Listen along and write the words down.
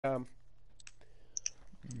Um,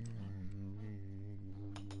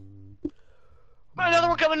 Oh, another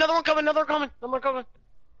one coming, another one coming, another one coming, another one coming.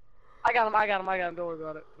 I got him, I got him, I got him. Don't worry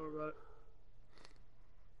about it. Don't worry about it.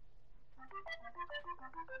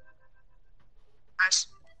 Nice.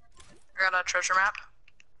 I got a treasure map.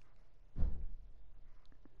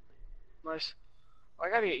 Nice. I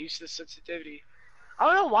gotta get used to this sensitivity. I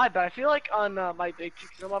don't know why, but I feel like on my big TV,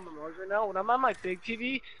 because I'm on my monitor right now, when I'm on my big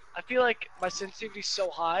TV, I feel like my sensitivity's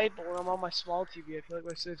so high, but when I'm on my small TV, I feel like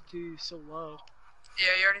my sensitivity is so low. Yeah,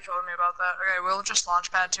 you already told me about that. Okay, we'll just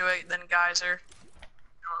launch pad to it, then geyser.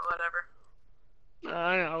 Or whatever.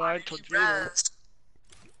 I know, I told you. Rezzed.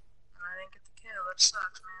 And I didn't get the kill, that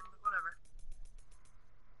sucks, man, but whatever.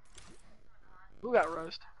 Who got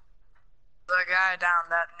roast? The guy down,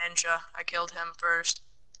 that ninja, I killed him first.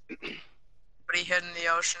 But he hid in the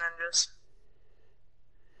ocean and just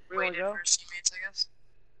waited for his teammates, I guess.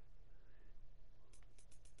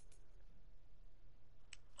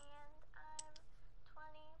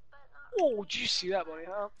 Oh, did you see that, buddy,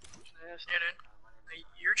 huh? Yeah, dude.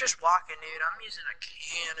 You're just walking, dude. I'm using a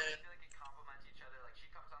cannon.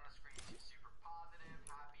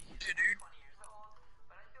 Yeah, dude.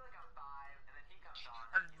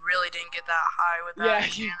 I really didn't get that high with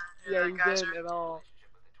that cannon. Yeah, you didn't at all.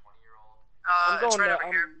 I'm going right to,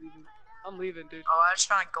 over here. I'm leaving, dude. Oh, I just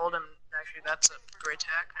found a golden. Actually, that's a great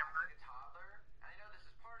tack. Never mind.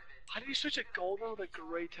 How do you switch a golden with a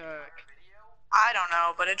gray tack? I don't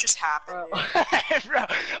know, but it just happened. Bro.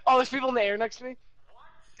 Oh, there's people in the air next to me?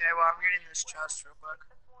 Okay, well, I'm getting this chest real quick.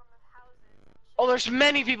 Oh, there's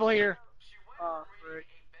many people here. Oh, great.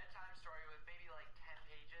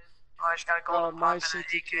 Oh, I just got a golden pump and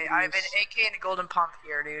an AK. I have an AK and a golden pump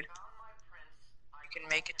here, dude. You can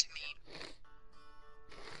make it to me.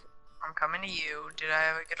 I'm coming to you. Did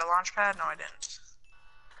I get a launch pad? No, I didn't.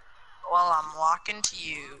 Well, I'm walking to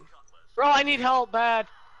you. Bro, I need help bad.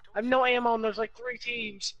 I have no ammo and there's like 3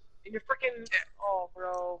 teams. And you're freaking... Yeah. Oh,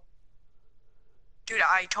 bro. Dude,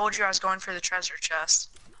 I told you I was going for the treasure chest.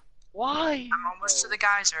 Why? I'm almost to the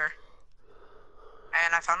geyser.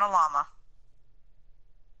 And I found a llama.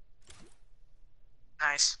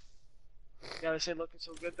 Nice. Gotta say, looking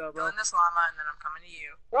so good though, bro. Killing this llama and then I'm coming to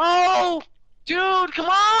you. Bro! Dude, come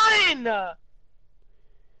on!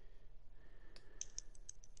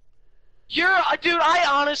 Dude, I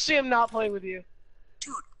honestly am not playing with you.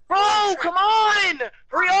 Dude. Bro, come on!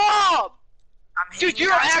 Hurry up! Dude,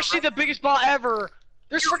 you're actually the biggest bot ever.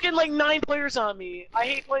 There's freaking like 9 players on me. I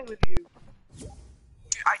hate playing with you. Dude,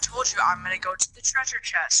 I told you I'm gonna go to the treasure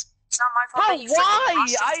chest. It's not my fault. Bro,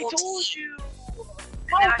 why? I told you.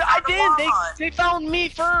 Oh, I didn't. They found me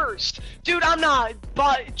first. Dude, I'm not.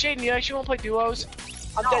 But Jaden, you actually want to play duos?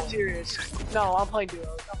 I'm dead serious. No, I'm playing duos.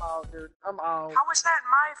 I'm out, dude. I'm out. How was that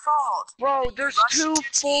my fault? Bro, there's 2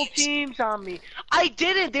 full teams on me. I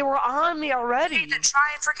didn't. They were on me already. Okay, then try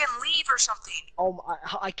and freaking leave or something. Oh,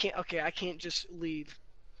 I can't. Okay, I can't just leave.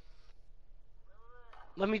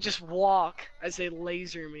 Let me just walk as they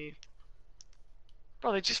laser me.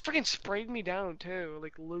 Bro, they just freaking sprayed me down too,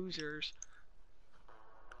 like losers.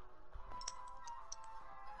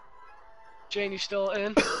 Jane, you still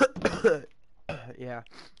in? yeah.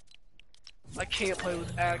 I can't play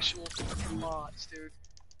with actual freaking bots, dude.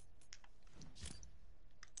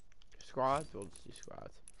 Squads? We'll just do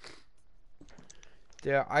squads.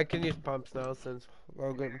 Yeah, I can use pumps now since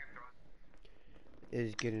Logan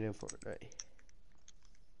is getting in Fortnite.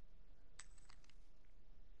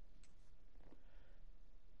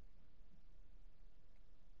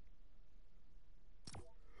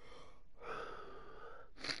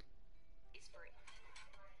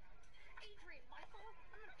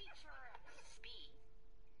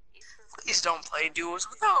 Please don't play duos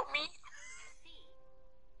without me.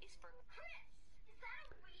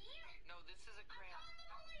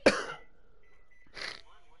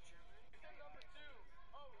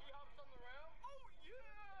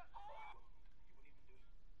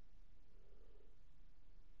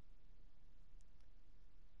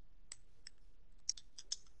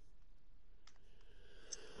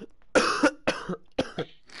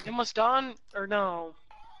 Almost done? Or no?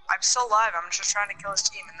 I'm still alive. I'm just trying to kill his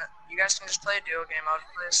team, and you guys can just play a duo game. I'll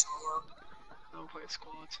play a solo. I'm playing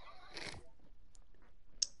squads.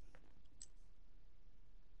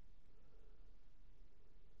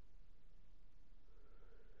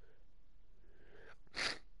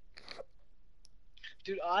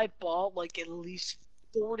 Dude, I bought like at least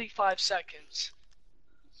 45 seconds.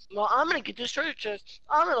 Well, I'm gonna get this treasure chest.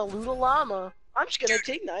 I'm gonna loot a llama. I'm just gonna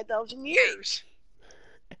take 9,000 years.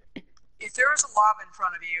 If there was a llama in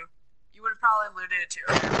front of you, you would have probably looted it too.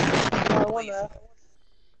 I won that.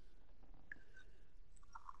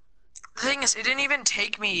 thing is, it didn't even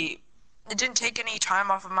take me. It didn't take any time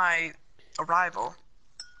off of my arrival.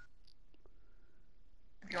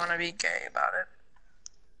 If you want to be gay about it.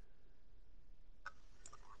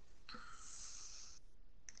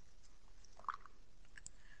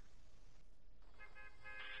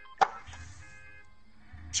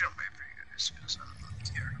 She'll be pretty good as soon as I'm not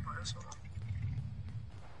scared to play this one.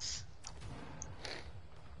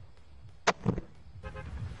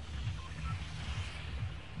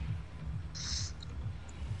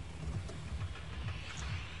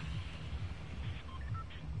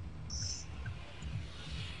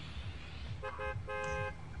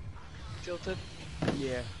 Tilted.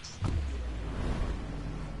 Yeah.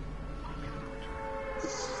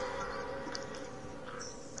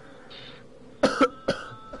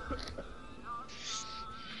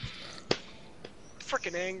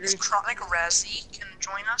 Freaking angry. If Chronic Razzie can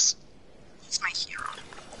join us, he's my hero.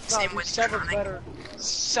 No, Same with Seba's Chronic. better. Yeah,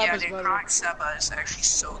 Seba's dude, better. Chronic Seba is actually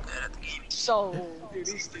so good at the game. So, dude,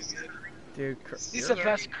 he's too good. Dude, He's the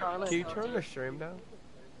best Chronic. can you turn the stream down?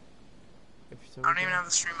 If I don't even have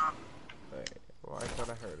the stream up. Wait, well, I thought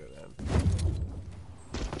I heard it then.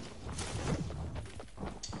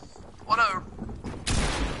 What a...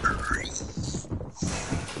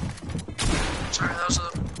 Sorry, that was a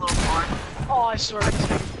little far. Oh, I swear to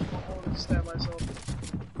God, I want to stab myself.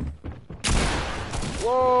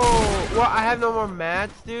 Whoa! What? I have no more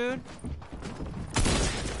mats, dude?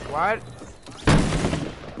 What?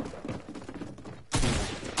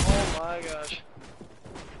 Oh my gosh.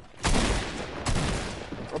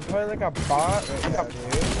 I'm playing like a bot right now,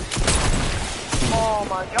 dude. Oh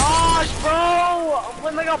my gosh, bro! I'm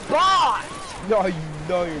playing like a bot! No,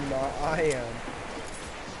 you're not. I am.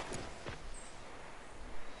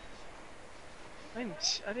 I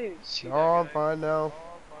didn't see that No, I'm guy. fine now.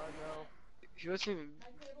 He wasn't even...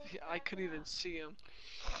 I couldn't even see him.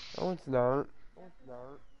 No, it's not.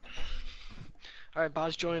 Alright,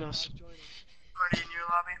 Boz, join us. Already in your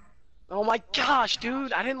lobby. Oh my gosh,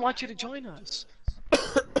 dude! I didn't want you to join us.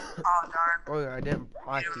 Oh, darn. Oh, yeah, I didn't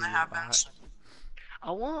block Hate you, when you that bot. happens.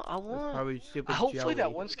 I want... That's probably stupid Hopefully that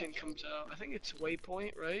jelly. one skin comes out. I think it's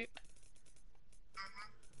Waypoint, right?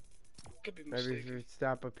 Could be Maybe if mistaken. you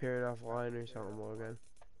stop appearing offline or something, Logan.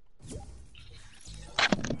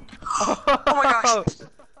 Oh my gosh.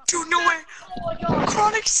 Dude, no way. Oh my god!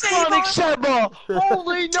 Chronic Seba. Chronic Seba!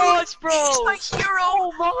 Holy nuts, bro! He's my hero.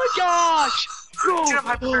 Oh my gosh! Bro! Dude, I'm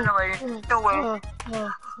hyperventilating. No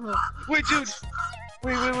way. Wait, dude!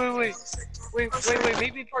 Wait,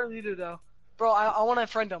 make me part leader though. Bro, I wanna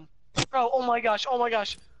friend him. Bro, oh my gosh,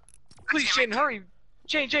 Please, Jaden, hurry!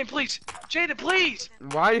 Jaden, please! Jaden, please!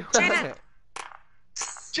 Why you Jaden. at it?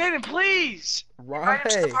 Jaden, please! Why?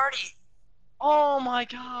 Invite him to the party. Oh my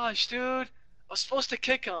gosh, dude! I was supposed to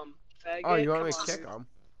kick him. Faggot. Oh, you want me Come to on. kick him?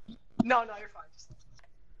 No, you're fine.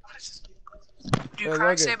 Dude, Hey, Chronic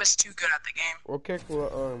Logan. Seba's too good at the game.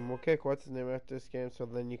 We'll kick what's his name after this game, so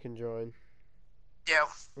then you can join. Yeah,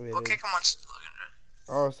 Really? we'll kick him once.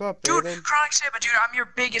 Oh, what's up, Dude, Aiden? Chronic Seba, dude, I'm your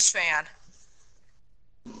biggest fan.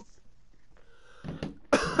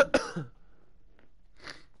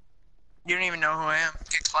 You don't even know who I am.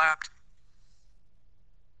 Get clapped.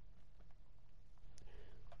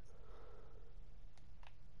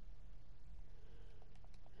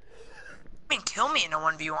 I mean, kill me in a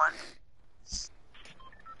 1v1.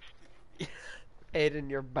 Aiden,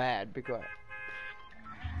 you're bad. Be quiet.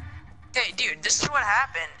 Hey, dude, this is what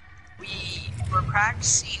happened. We were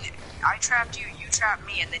practicing. I trapped you, you trapped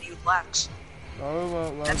me, and then you left. Oh, well,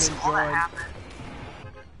 Logan That's all that joined. happened.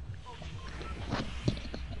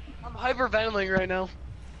 I'm hyperventilating right now.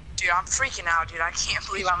 Dude, I'm freaking out, dude. I can't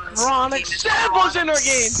believe I'm in this Chronic game. Seba's in our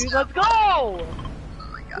game, dude. Let's go! Oh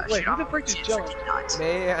my gosh, Wait, dude, who the I'm frick is freaking Joe? nuts.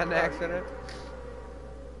 Me on accident.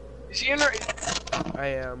 Is he in our... I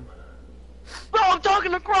am. Bro, I'm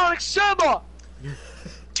talking to Chronic Seba!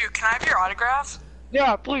 Dude, can I have your autograph?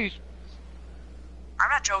 Yeah, please. I'm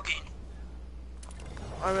not joking.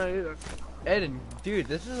 I'm not either. Aiden, dude,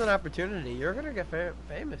 this is an opportunity. You're gonna get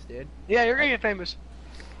famous, dude. Yeah, you're gonna get famous.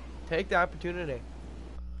 Take the opportunity.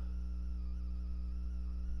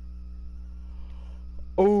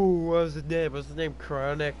 Oh, what was his name? What's his name?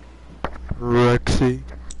 Chronic. Rexy.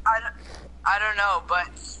 I don't know, but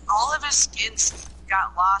all of his skins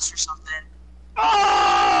got lost or something.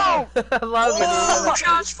 Oh! Logan, Oh,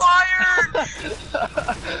 shots fired!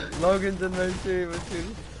 Logan's in there too.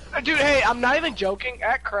 Dude, hey, I'm not even joking.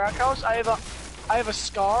 At Crack House, I have a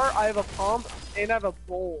scar, I have a pump, and I have a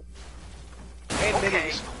bowl. And Okay,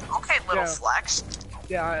 minis. okay, little Yeah. flex.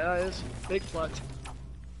 Yeah, that is big flex.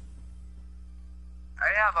 I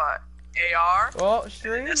have a AR. Well,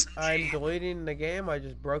 stream, SMG. I'm deleting the game. I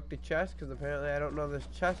just broke the chest because apparently I don't know this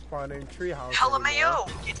chest spawn in treehouse LMAO, anymore.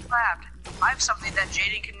 get clapped. I have something that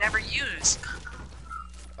Jaden can never use.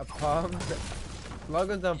 A pump.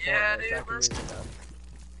 Logan's on Yeah, Fortnite, dude, so I can use listen. them.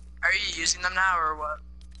 Are you using them now or what?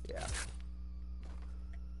 Yeah.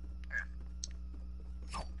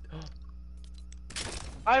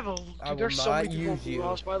 I have a. I Dude, there's will so many not people in use Blue you.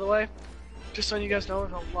 House, by the way. Just so you guys know,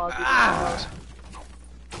 there's a lot of people Ah! in Blue House.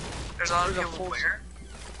 There's a lot of There's a people full- where?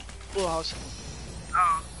 Blue House.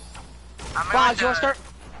 Oh. I'm Boz, you wanna start?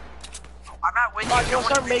 I'm not with you. Boz, you No wanna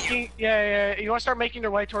start one's with making? Yeah. You wanna start making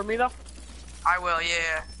their way toward me though? I will,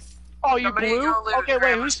 yeah. Oh, you Somebody blue? go loot Okay, wait,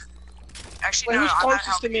 grandma's- who's Actually, wait, no, who's I'm not closest to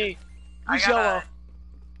helping me? you. I Who's gotta- yellow?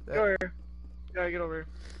 Get over here. Yeah, get over here.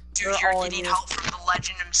 Dude, They're you're all in getting here. help from the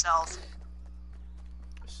legend himself.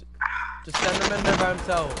 Just send him in there by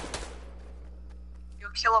himself.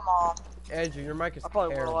 You'll kill them all. Andrew, your mic is I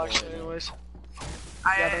probably terrible. will actually, anyways.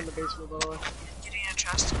 I Yeah, they're in the basement, by the way. getting in a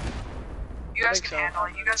chest. You I guys think can so. handle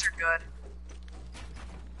it. You guys are good.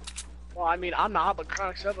 Well, I mean, I'm not, but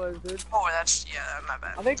Chronic Subway is, dude. Oh, that's my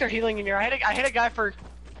bad. I think they're healing in here. I hit a guy for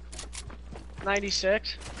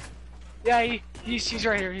 96. Yeah, he's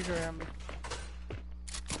right here. He's right on me.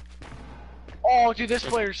 Oh, dude, this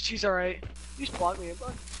he's alright. You just blocked me,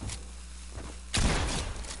 bud.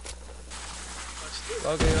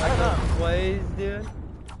 Logan, you I like don't know. those plays, dude?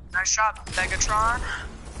 Nice shot, Megatron.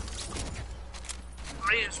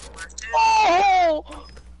 Somebody just worked it. Oh!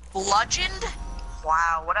 Bludgeoned?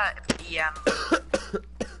 Wow, what a EM.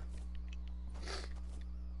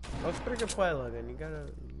 That's pretty good play, Logan. You gotta.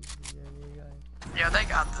 Yeah, they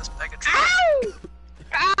got this Megatron.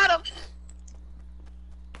 Ow! Got him!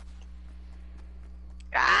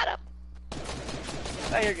 Got him!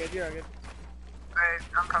 Oh, you're good. You're good. Alright,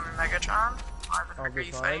 I'm coming, Megatron. I'll Are be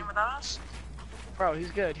you fine. fighting with us? Bro,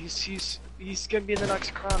 he's good. He's gonna be the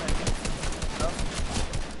next Chronic.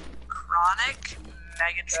 Chronic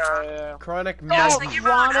Megatron. Yeah. Chronic Yeah, I was Oh, thinking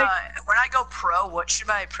about, Chronic. when I go pro, what should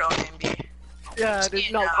my pro name be? Yeah,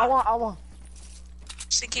 dude. No, I want. I was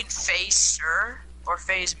thinking Face Sir or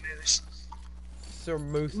Phase Moose. Sir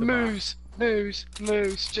Moose. Moose.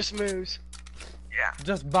 Just moose. Yeah.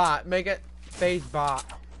 Just bot. Make it phase bot.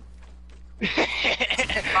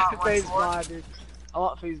 Phase bot, dude. I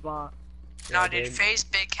want phase bot. No, Yeah, dude, Phase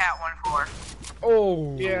Big Cat 1-4.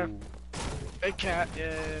 Oh. Yeah. Big cat.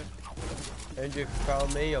 Yeah. And if you follow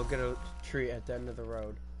me, you'll get a treat at the end of the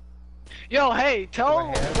road. Yo, hey, tell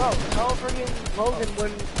my hand? friggin' Logan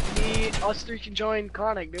when us three can join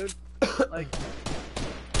Chronic, dude. Like,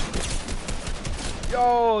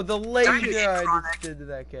 Yo, the laser hit I Chronic. just did to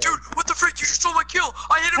that kid. Dude, what the frick? You just stole my kill!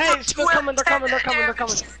 I hit him hey, for they're coming. They're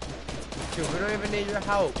coming. Dude, we don't even need your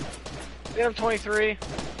help. Get him 23.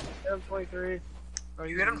 Get him 23. Oh,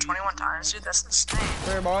 You hit him 21 times, dude? That's insane.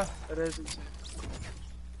 Come here, boy. That is insane.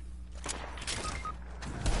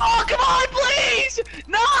 Oh, come on, please!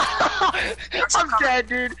 No! I'm dead,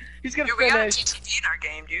 dude. He's gonna Dude, we got a finish. TTV in our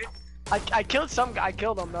game, dude. I killed some guy. I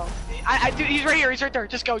killed him though. Dude, he's right here. He's right there.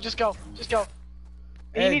 Just go.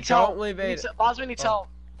 He Hey, needs don't help. leave it. Bosman needs help.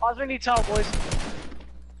 Bosman needs help, boys.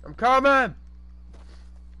 I'm coming.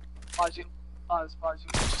 Bos.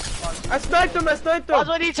 I sniped him.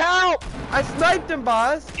 Bosman needs help. I sniped him,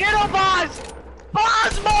 boss. Get him, Bos.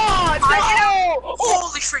 Bosman! I No!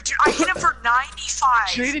 Holy frick, dude. I hit him for 95.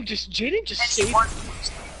 Jaden just and he saved. won.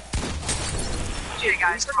 Okay,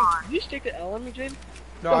 guys, come on. Did you just take the L on me, Jaden?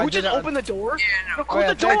 No, Yo, I who just didn't. opened the door? Yeah, no. Yo, close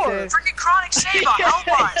yeah, the door! that's Freaking Chronic Save help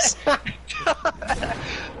us!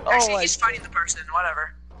 Oh Actually, my. he's fighting the person,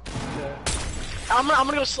 whatever. I'm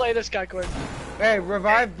gonna go slay this guy quick. Hey,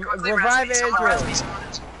 revive Quickly res me, someone res Andrew. me, someone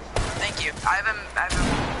res me. Thank you. I have him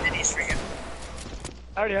minis for you.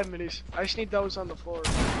 I already have minis. I just need those on the floor.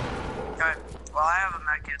 Okay. Well, I have a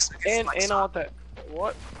med kit, so And I want that.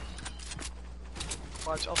 What?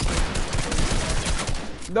 Watch, I'll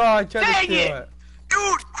slay. No, I tried Dang to steal it! it.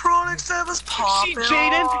 Dude, Chronic Save is popping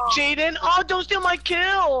Jaden, oh, don't steal my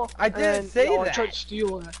kill! I didn't say I that. tried to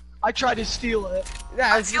steal it. I tried to steal it.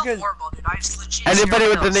 Yeah, I it's feel because horrible, dude. I just legit anybody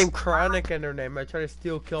with the kills. name Chronic in their name, I try to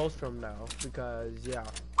steal kills from now because yeah.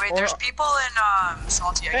 Wait, Or- there's people in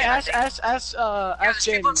Salty Hey, again. ask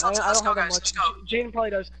there's people in Jaden. Salty. I Let's don't go, have that guys. Let's much. go. Jaden probably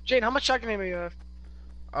does. Jaden, how much shotgun ammo you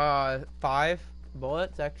have? 5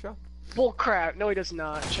 bullets extra. Bull crap. No, he does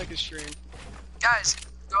not. Check his stream. Guys,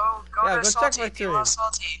 go Yeah, to go check Salty my if you love stream.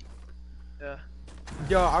 Salty. Yeah.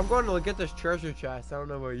 Yo, I'm going to look at this treasure chest. I don't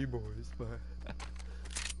know about you boys, but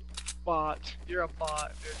Bot. You're a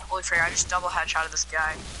bot, dude. Holy frick, I just double headshotted this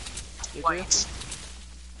guy. Did you? Twice.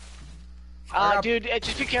 Dude,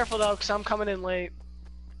 just be careful though, cause I'm coming in late.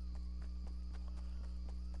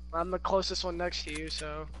 I'm the closest one next to you,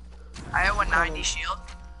 so. I have 190 shield.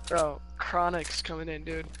 Bro, Chronic's coming in,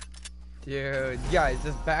 dude. Dude, guys,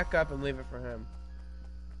 just back up and leave it for him.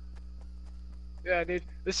 Yeah, dude.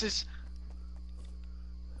 This is.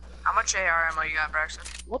 How much AR ammo you got, Braxton?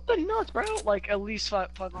 What the nuts, bro? Like at least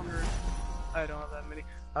 500. I don't have that many.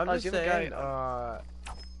 I'm just you have a saying, guy-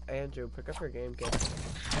 Andrew, pick up your game kit.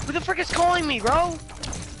 Who the frick is calling me, bro?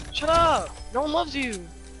 Shut up! No one loves you.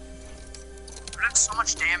 I've done so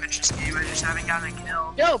much damage this game, I just haven't gotten a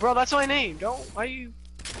kill. Yo, bro, that's my name. Why you?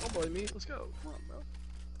 Don't blame me. Let's go. Come on,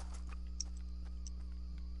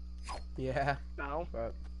 bro. Yeah, No.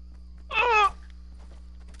 but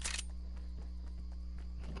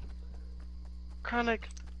Chronic.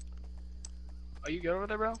 Are you good over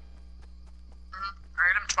there, bro? Alright,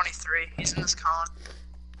 I'm 23. He's in this con.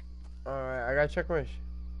 alright, I gotta check my.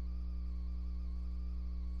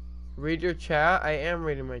 Read your chat. I am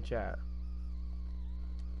reading my chat.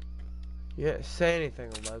 You didn't say anything,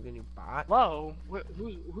 Logan. You bot. Low?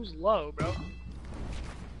 Who's low, bro?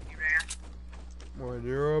 He ran. When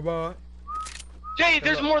you're a bot. Jay,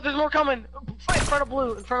 there's more coming. Fight in front of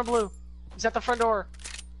blue. He's at the front door.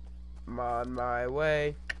 I'm on my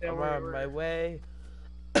way. Yeah, I'm where- on where- my way.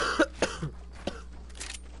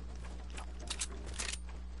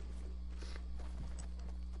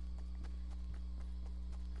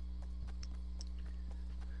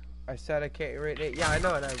 I said I can't read it. Yeah, I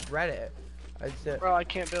know, and I read it. I said, Bro, I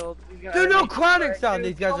can't build. dude, no Chronic sound.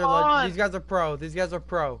 Dude, These guys come are on. these guys are pro. These guys are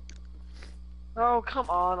pro. Oh, come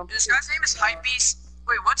on. This guy's name is Hypebeast.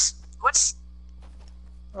 Wait, what's?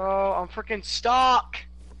 Oh, I'm freaking stuck.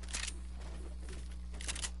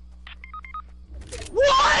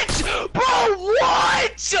 What? Bro,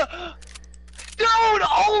 what? Dude,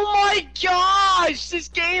 oh my gosh! This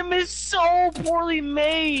game is so poorly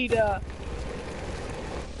made.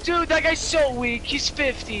 Dude, that guy's so weak. He's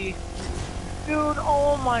 50. Dude,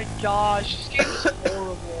 oh my gosh. This game is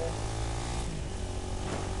horrible.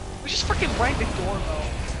 We just freaking ranked the doorbell.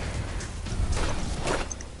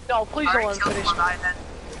 No, please don't let him finish me. Then.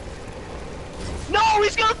 No,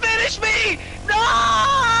 he's gonna finish me! No!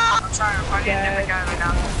 I'm sorry, I'm fighting a different guy right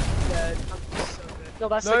now. Dead. I'm so dead. No,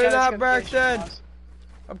 that's No, the guy you're that's not, gonna finish Braxton. us.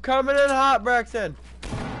 I'm coming in hot, Braxton.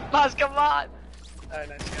 Buzz, come on! Alright,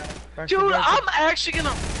 nice guy. Braxton, Dude, Braxton. I'm actually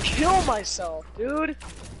gonna kill myself, dude.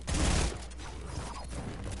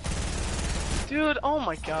 Dude, oh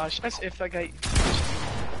my gosh. As if that guy...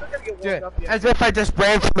 I'm gonna get warmed Dude, up yet. as if I just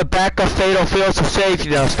ran from the back of Fatal Fields of Safety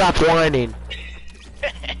now. Stop whining.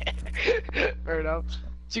 Fair enough.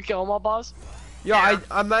 Did you kill him all, boss? Yo, Yeah.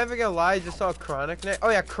 I'm not even gonna lie, I just saw Chronic name. Oh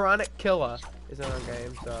yeah, Chronic Killer is in our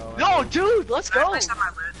game, so. No, dude, let's Can I go! place on my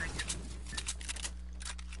lid? Thank you.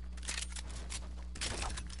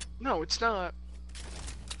 No, it's not.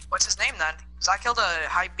 What's his name then? Cause I killed a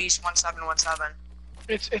Hypebeast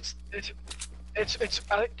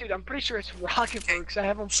 1717. Dude, I'm pretty sure it's Rocket Okay, because I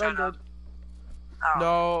have him shut friended. Oh.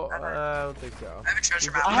 No, I don't- I don't think so. I have a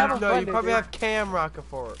treasure You- map. I have a no, you friended, probably dude. have Cam Rocket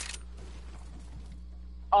for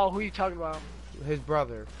Oh, who are you talking about? his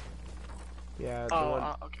brother. Yeah, the Oh, one.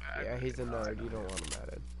 okay. Yeah, he's a nerd. You don't want him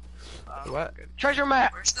added. Uh, What? good. Treasure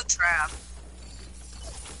map! Where's the trap?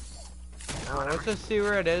 Oh, let's just see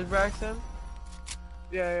where it is, Braxton.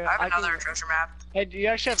 Yeah, yeah. I have can- another treasure map. Hey, do you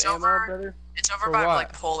actually have It's ammo, over- brother? It's over For by what?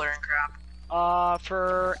 like polar and crap.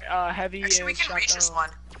 For heavy Actually, we and can reach shotgun. this one.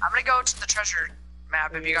 I'm gonna go to the treasure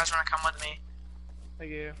map if you Yeah. guys wanna come with me.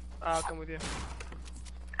 Thank you. I'll come with you.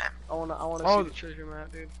 Okay. I wanna Oh. see the treasure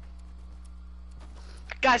map, dude.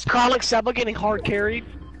 Guys, Kralik Seba getting hard carried.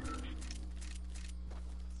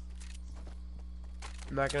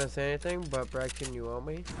 I'm not gonna say anything, but Braxton, you owe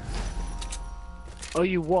me. Oh,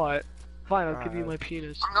 you what? Fine, I'll give you Alright. my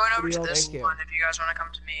penis. I'm going over What do to you this Thank you. one if you guys wanna come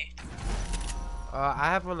to me. I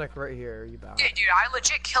have one like right here. You bet. Yeah, dude, I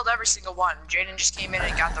legit killed every single one. Jaden just came in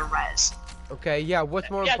and got the res. Okay, yeah. What's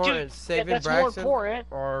more Yeah, important, dude, saving that's more Braxton important.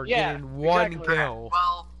 or Yeah, getting one exactly. kill?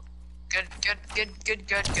 Well, good. Then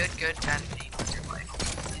your life.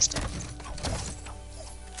 Please do.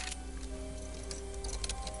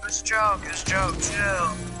 It was a joke,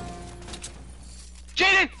 chill.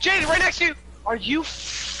 Jaden, right next to you. Are you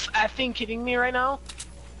effing kidding me right now?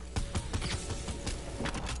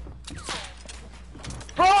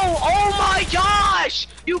 Bro, oh my gosh!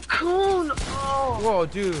 You coon! Oh. Whoa,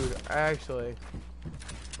 dude. Actually,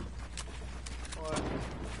 What?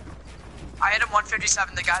 I hit him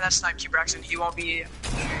 157. The guy that sniped you, Braxton, he won't be.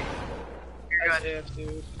 You're As good. if,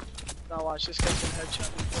 dude. Now watch, this guy's been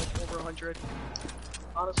headshot me for over 100.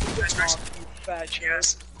 Honestly, Nice, good Braxton. off, you fat shit.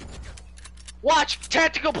 Yes. Watch!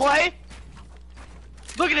 Tactical play!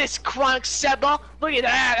 Look at this, Chronic Seba! Look at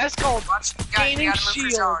that! That's called Watch. You Gaining gotta move your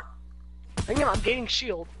shield. zone. Hang on, I'm gaining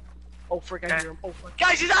shield. Oh frick, I hear him. Oh frick.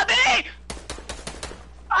 Guys, he's on me!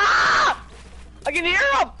 Ah! I can hear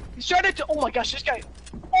him! He's trying to. Oh my gosh, this guy.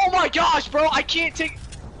 Oh my gosh, bro, I can't take.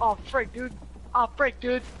 Oh frick, dude. Oh frick,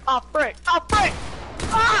 dude. Oh frick. Oh frick!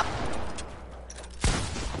 Ah!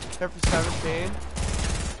 10 for 17.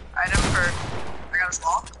 Item for. I got his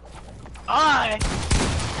wall. I.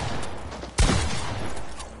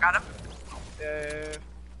 Got him.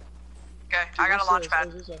 Okay, I got a launch pad.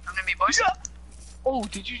 I'm gonna be boys. Oh,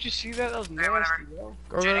 did you just see that? That was Okay, nasty, whatever.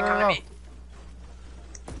 bro. Jaden, come to me.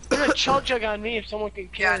 There's a chug jug on me if someone can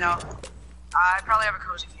kill Yeah, me. no. I probably have a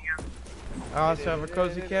cozy camp. I also have a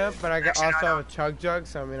cozy camp, but I Actually, also no, have a chug jug,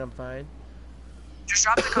 so I mean I'm fine. Just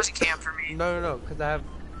drop the cozy camp for me. No, because I have.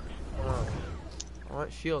 I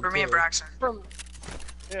want shield. For me too. and Braxton.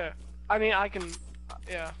 Yeah. I mean, I can.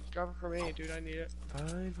 Yeah, drop it for me, dude. I need it.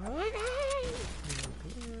 Fine.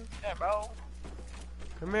 Yeah, bro.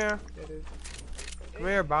 Come here. Yeah, dude. Come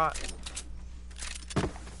here, bot.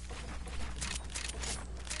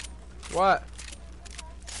 What?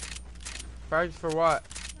 Practice for what?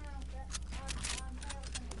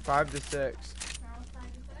 5 to 6.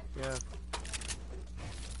 Yeah.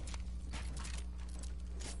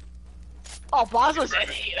 Oh, boss was in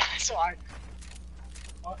here. That's why.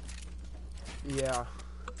 Yeah.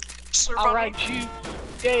 Alright, you.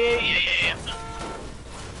 Yeah.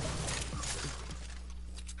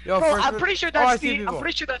 Yo, Bro, first I'm one- pretty sure Oh, I that's see the. people. I'm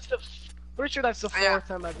pretty sure that's the fourth Yeah.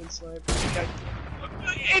 time I've been sniped. Okay.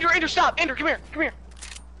 Andrew, stop! Andrew, come here.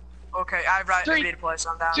 Okay, I have Three, ready to play, so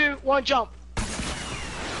I'm down. 2, 1, jump.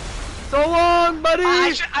 So long, buddy.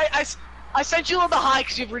 I sent you on the high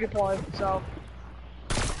because you've redeployed. So.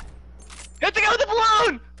 Hit the guy with the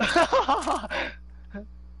balloon!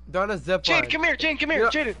 Done a zip line. Jade, come here, Yeah.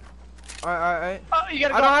 Jaden. Alright. You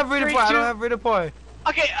gotta go. I don't have 3, redeploy. I 2. don't have redeploy.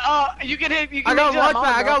 Okay, you can hit. You I can got hit that launch pad.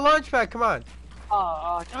 I mountain, got launch pad. Come on.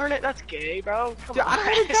 bro. Darn it, that's gay, bro. Come Dude, on. I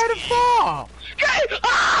had a guy to fall. Gay!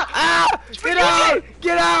 Ah! Ah! Get Use out! it!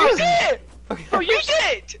 Get out! Use it! Okay. Oh, use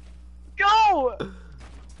it! Go!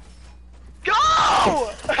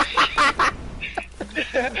 Go!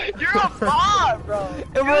 You're a bot, bro.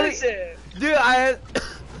 It really- Use it. Dude, I had.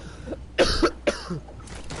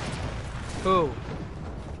 Who?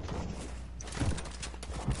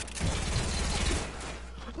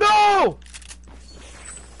 No!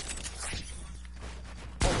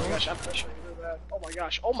 Oh my gosh, I'm pressuring you that.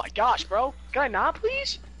 Oh my gosh, bro. Can I not,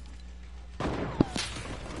 please?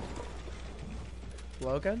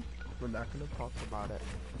 Logan, we're not gonna talk about it.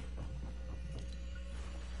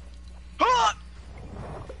 Ah!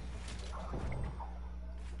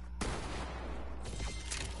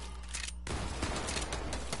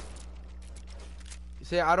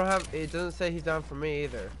 See, I don't have. It doesn't say he's down for me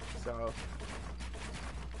either. So.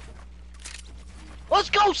 Let's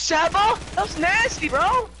go, Seba! That was nasty,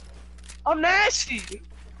 bro! I'm nasty!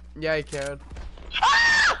 Yeah, you can.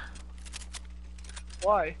 Ah!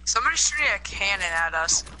 Why? Somebody's shooting a cannon at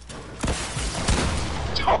us.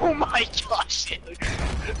 Oh my gosh, dude.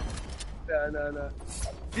 No.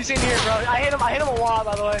 He's in here, bro. I hit him a lot,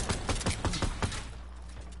 by the way.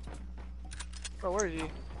 Bro, where is he?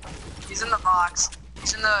 He's in the box.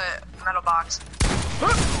 He's in the metal box.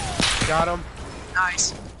 Got him.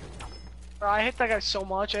 Nice. Bro, I hit that guy so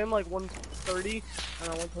much. I am like 130. I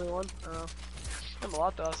don't know, 121. I don't know. I'm a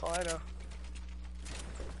lot though, that's all I know.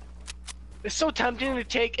 It's so tempting to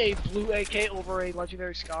take a blue AK over a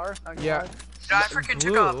legendary scar. Not gonna Yeah. lie. Dude, I freaking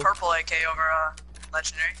took a purple AK over a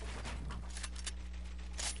legendary.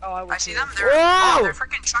 Oh, I, I see them. Whoa! They're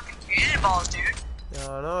freaking chucking cannonballs, dude. Yeah,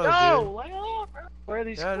 I know, No, lay off, bro. Where are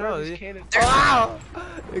these, Yeah, I where are know, these dude. cannons? They're- Wow!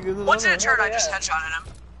 What's in a turret? I yeah. just headshotted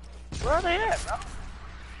him. Where are they at, bro?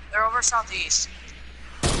 They're over southeast.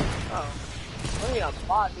 Oh. I need a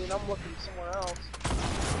bot, dude. I'm looking somewhere else.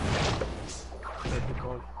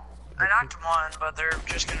 I knocked one, but they're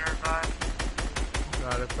just gonna revive.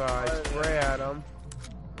 Not if I spray at him.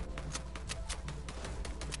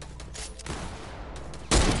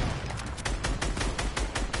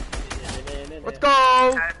 Let's go!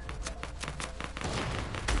 Okay.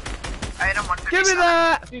 I hit him 157. Give me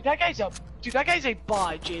that! Dude, that guy's a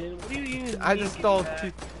bot, Jaden. What do you even I mean just give stole me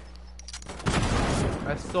that? 2.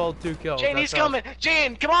 I stole 2 kills. Jane, that's he's how- coming.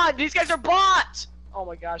 Jane, come on. These guys are bots. Oh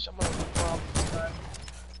my gosh, I'm gonna problem.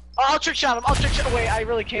 Oh, I'll trick shot him. Wait, I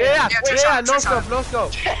really can't. Yeah, trick shot, no trick scope, shot. no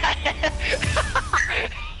scope.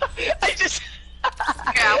 I just.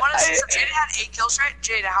 Okay, I want to see. So Jada had 8 kills, right?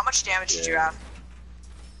 Jada, how much damage did you have?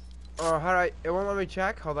 Oh, how do I? It won't let me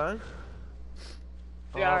check. Hold on.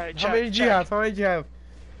 Yeah, alright, How many did you have? How many did you have?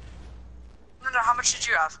 No, how much did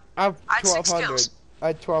you have? I have I had 6 1200. kills. I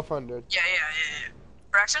had 1200. Yeah.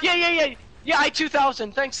 Braxton? Yeah. Yeah, I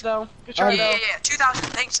 2000. Thanks though. Good try though. Yeah. 2000.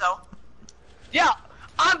 Thanks though. Yeah,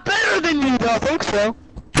 I'm better than you though. Thanks though.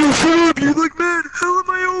 Dude, shut up, you like, man, how am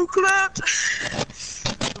I all clapped?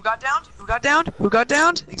 Who got downed? Who got downed? Who got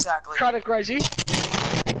downed? Exactly. Chronic Reggie.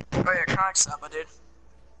 Oh yeah, Chronic Saba, dude.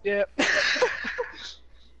 Yeah.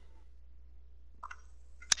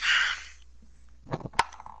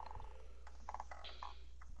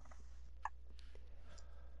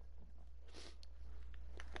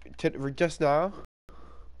 Just now?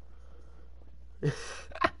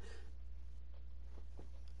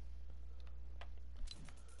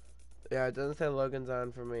 Yeah, it doesn't say Logan's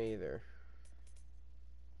on for me either.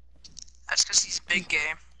 That's because he's big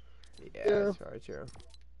game. Yeah, Yeah. that's probably true.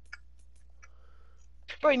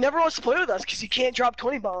 Bro, he never wants to play with us because he can't drop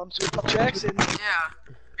 20 bombs with Jackson. Yeah,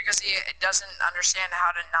 because he doesn't understand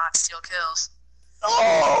how to not steal kills.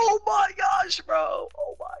 Oh my gosh, bro.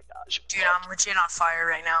 Oh my gosh. Dude, I'm legit on fire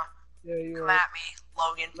right now. Yeah, you Come are. at me,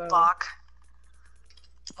 Logan No. Bach.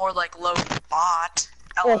 More like Logan Bot.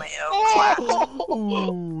 Oh. LMAO.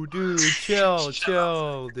 Ooh, dude, chill,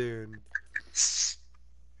 dude.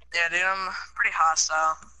 Yeah, dude, I'm pretty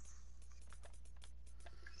hostile.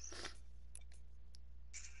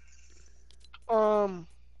 Um,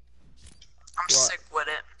 I'm sick with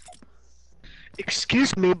it.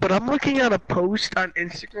 excuse me, but I'm looking at a post on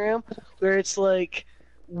Instagram where it's like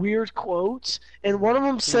weird quotes, and one of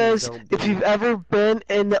them says, don't be. "If you've ever been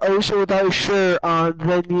in the ocean without a shirt on,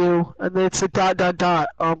 then you," and then it's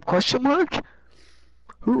a ... question mark.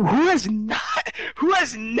 Who has not? Who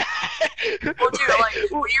has not? Well, dude, like,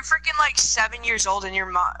 when you're freaking like 7 years old and your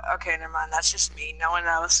mom. Okay, never mind. That's just me. No one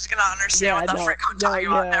else is gonna understand what the frick I'm talking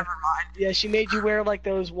about. Never mind. Yeah, she made you wear like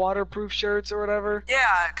those waterproof shirts or whatever.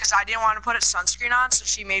 Yeah, because I didn't want to put a sunscreen on, so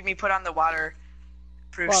she made me put on the waterproof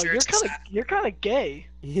Wow, shirts. you're kind of gay.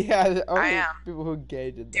 Yeah, the only am. people who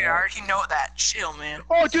gay did that. Dude, I already know that. Chill, man.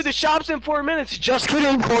 Oh, dude, the shop's in 4 minutes. Just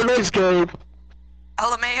kidding. 4 minutes, Gabe.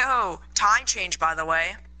 LMAO. Time change, by the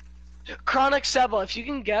way. Chronic Seba, if you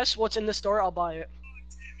can guess what's in the store, I'll buy it.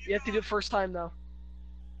 You have to do it first time, though.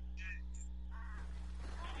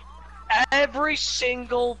 Every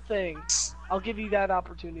single thing. I'll give you that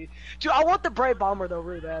opportunity. Dude, I want the Bright Bomber, though,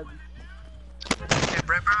 really bad. Okay,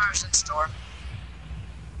 Brett Burner's in store.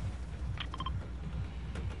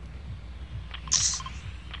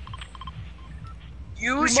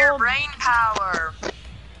 Use your brain power.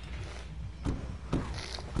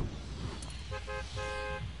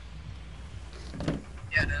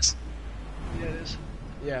 Yeah, it is. Yeah, it is.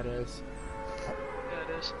 Yeah, it is.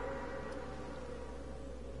 Yeah, it is.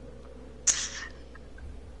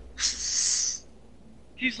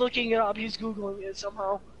 He's looking it up. He's Googling it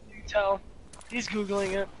somehow. You can tell. He's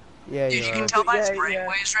Googling it. Yeah, Dude, you you are. can tell by his Yeah, brain yeah.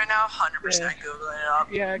 waves right now. 100% Yeah. Googling it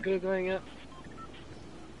up. Yeah, Googling it.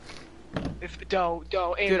 Don't,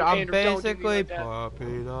 Andrew, Dude, I'm Andrew, don't do me basically like that.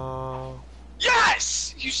 popping off.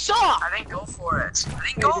 Yes! You saw! I didn't go for it. I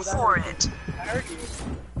didn't go dude, I for heard it. I heard you.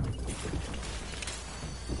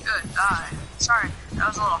 Good, die. Sorry, that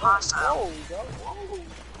was a little hostile. Whoa.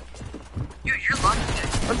 Dude, you're lucky.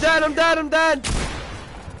 Dude. I'm dead!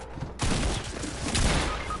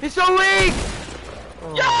 He's so weak!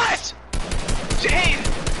 Oh. Yes! Hey,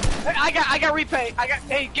 I got repay.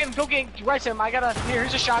 Hey, go get right him.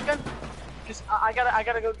 Here's a shotgun. Cause I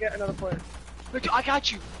gotta go get another player. Look, I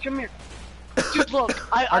got you. Come here. Dude, look,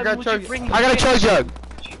 I got a chug jug.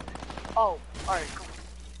 Oh, alright, cool.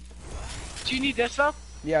 Do you need this stuff?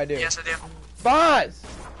 Yeah, I do. Yes, I do. Boss!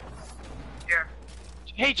 Here.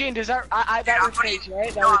 Hey, Jane, does that that Dude, I'm repays, putting,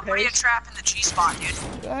 right? That no, I'm putting a repays? trap in the G spot, dude.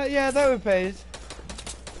 Yeah, that would pay.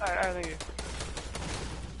 Alright, thank you.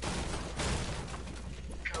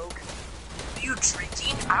 Coke. Are you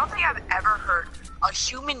drinking? I don't think I've ever heard a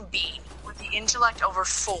human being with the intellect over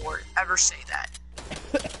 4 ever say that.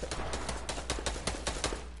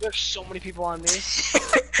 There's so many people on me.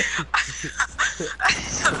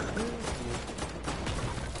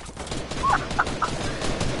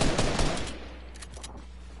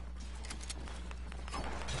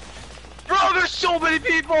 Bro, there's so many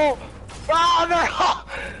people! Bro,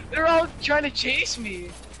 they're all trying to chase me.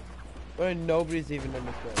 But nobody's even in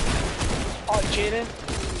the front. Oh, Jaden?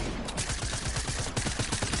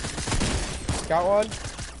 Got one?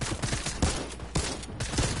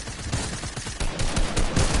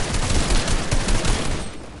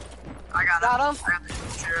 I got Got him? I got the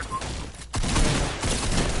picture.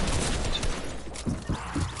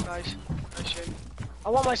 Nice. Nice, Jaden. I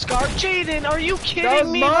want my scar. Jaden, are you kidding That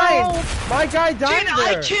was me, mine! bro? My guy died Jaden,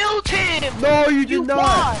 there! I killed him! No, you did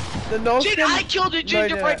not! What? The no Dude, skin. I killed a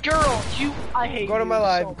gingerbread girl. I hate Go to you my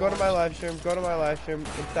live. so Go to much. my live stream. Go to my live stream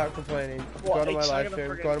and stop complaining. What, Go to my 8 live seconds? stream.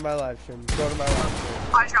 Forget Go it. to my live stream. Go to my live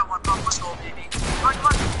stream. I just got one pump. Let's go, baby. Come on, come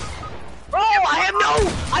on. Bro,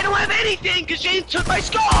 I don't have anything because James took my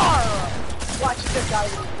scar. Watch this guy.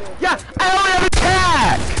 Yeah, I only have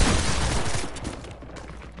attack.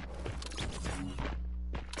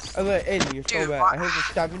 Oh wait, Aiden, you're so Dude, bad. what? I hit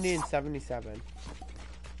the 70 and 77.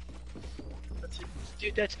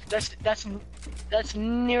 Dude, that's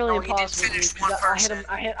nearly No, he did impossible. finish Dude, one 'cause person.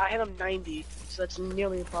 I hit him 90, so that's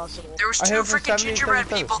nearly impossible. There was I two have for freaking 70, gingerbread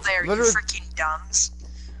 77. people there, you Literally- freaking dumbs.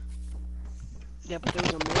 Yeah, but there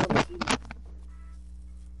was a man. Dude.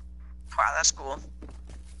 Wow, that's cool.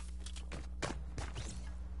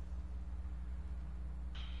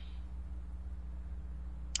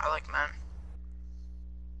 I like men.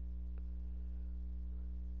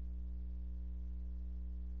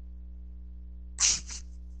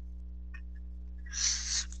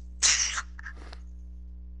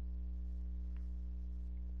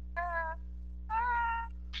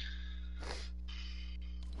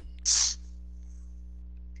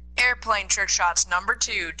 Airplane trick shots number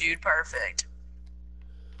 2, dude, perfect.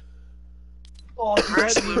 Oh, dude,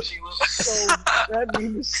 Reverse that meme loopy loop. that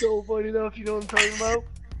meme is so funny though. If you know what I'm talking about.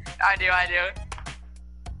 I do.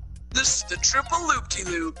 This is the triple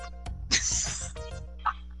loop-de-loop.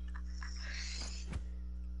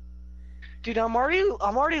 Dude, I'm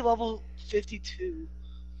already level 52.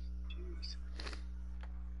 Jeez.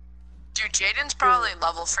 Dude, Jaden's probably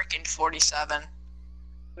level freaking 47.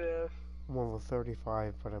 Yeah. I'm level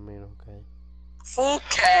 35, but I mean, okay.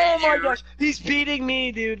 Okay, Oh my dude. gosh, he's beating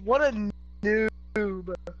me, dude. What a noob.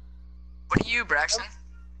 What are you, Braxton?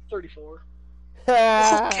 34.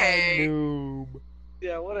 Okay. Noob.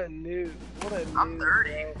 Yeah, what a noob. What a noob. I'm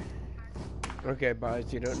 30. Bro. Okay,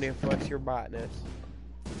 boys, you don't need to flex your botness.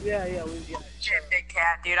 Yeah. Shit, big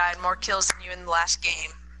cat, dude. I had more kills than you in the last game.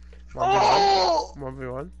 1v1? Oh!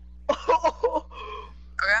 1v1?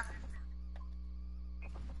 Okay.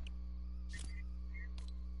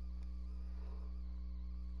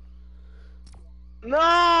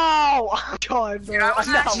 No! I'm going, bro. Dude, I was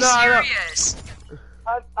I'm not, actually serious.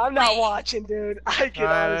 I'm not watching, dude. I can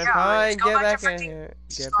honestly. Fine, go get back back to in freaking here.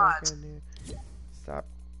 Get squads. back in here. Stop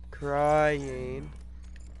crying.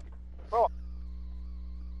 Bro.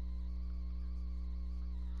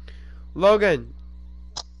 Logan.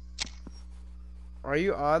 Are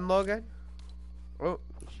you on, Logan? Oh,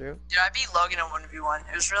 shoot. Dude, I beat Logan in 1v1.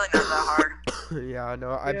 It was really not that hard. Yeah, I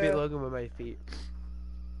know. I beat Yeah. Logan with my feet.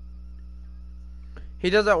 He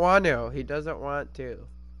doesn't want to. He doesn't want to.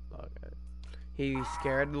 Logan. He's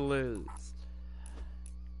scared to lose.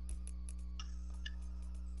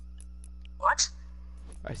 What?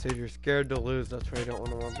 I said you're scared to lose. That's why you don't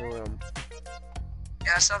want to him.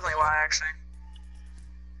 Yeah, that's definitely why, actually.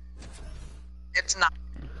 It's not.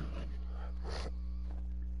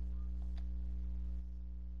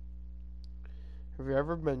 Have you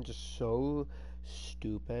ever been just so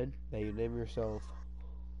stupid that you name yourself?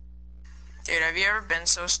 Dude, have you ever been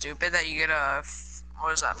so stupid that you get a,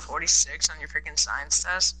 what is that, 46 on your freaking science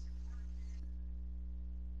test?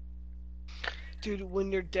 Dude,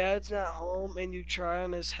 when your dad's not home and you try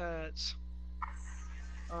on his hats,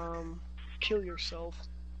 kill yourself.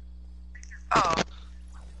 Oh.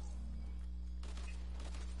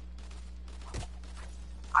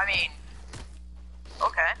 I mean,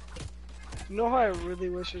 okay. You know who I really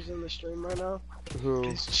wish was in the stream right now? Who?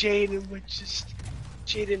 Because Jaden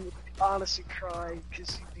would honestly cry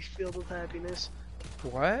because he'd be filled with happiness.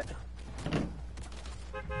 What?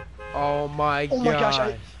 Oh my Oh my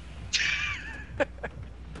gosh,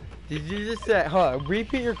 Did you just say? Hold on.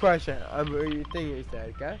 Repeat your question. Or your thing you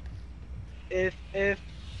said, okay? If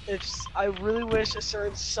I really wish a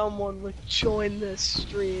certain someone would join this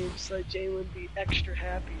stream so that Jaden would be extra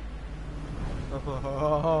happy.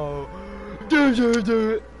 Oh. Do it.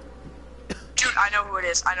 Dude, I know who it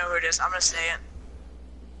is. I'm gonna say it.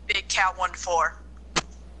 Big Cat 1-4.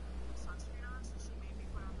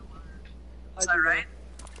 Is that right?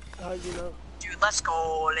 How you know? Dude, let's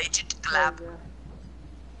go. Legend clap. Oh, yeah.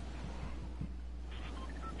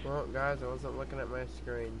 Well, guys, I wasn't looking at my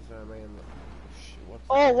screen, so I mean, what's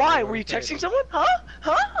Oh, the- why? what Were you is it? texting someone? Huh?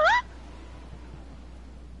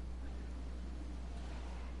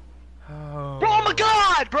 Oh. Bro, oh my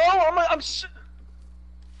god, bro! I'm so...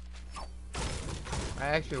 I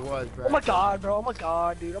actually was, bro. Oh my god, bro! Oh my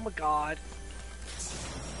god, dude! Oh my god!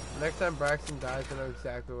 Next time Braxton dies, I know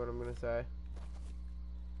exactly what I'm gonna say.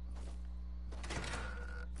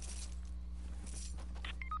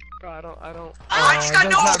 Bro, I don't. I just got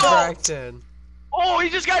that's not no-scoped! Braxton. Oh, he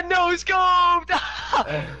just got no scoped!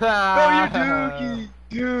 Bro,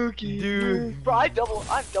 you're dookie. Dude. Bro, I have double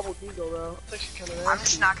Deagle though. It's actually kind of I'm nasty.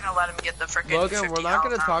 just not gonna let him get the freaking. Logan, 50 we're not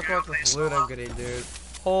gonna health. talk I'm about gonna this play loot solo. I'm getting, dude.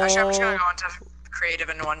 Actually, I'm just gonna Oh, go into creative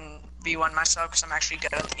and 1v1 myself because I'm actually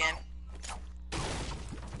good at the game.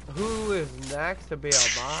 who is next to be a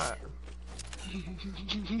bot?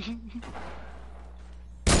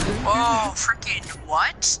 Oh, freaking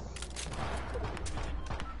what?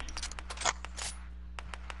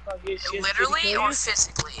 Oh, yes, yes, Literally did he or kill you?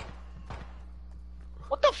 physically?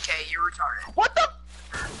 What the? Okay, you're retarded. What the?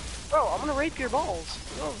 Bro, I'm gonna rape your balls.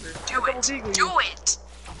 Get over. Do Double it. Deagle Do you. it.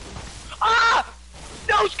 Ah!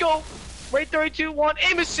 No scope. Wait, 3, 2, 1,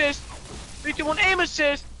 aim assist. 3, 2, 1, aim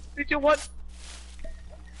assist. 3, 2, 1.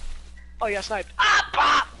 Oh yeah, sniped. Ah!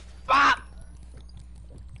 Bop! Bop!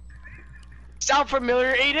 Sound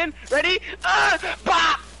familiar, Aiden? Ready?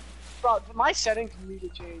 Bop! Bro, my settings need to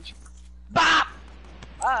change. Bop!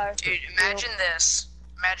 Bye. Dude, imagine this.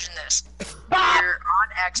 Imagine this. Bop! You're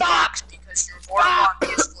on Xbox because you're bored on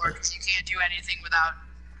PS4 because you can't do anything without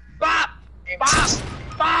Bop! aim Bop! assist.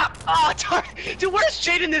 Bop! Oh, darn. Dude, where's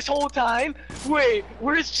Jaden this whole time? Wait,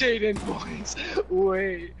 where's Jaden, boys?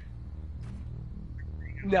 Wait.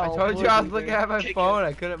 No. I told you we're I was leaving. looking at my Kick phone. him.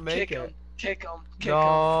 I couldn't make Kick it. him. Kick him. Kick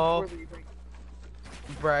No. him. We're leaving.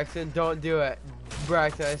 Braxton, don't do it.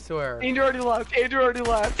 Braxton, I swear. Andrew already left. Andrew already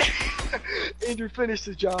left. Andrew finished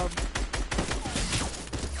the job.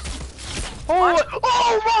 Oh,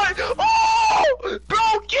 oh my! Oh! Bro,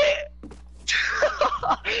 get!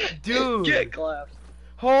 Dude. Get clapped.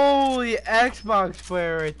 Holy Xbox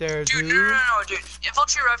player right there, Dude, dude. no, dude.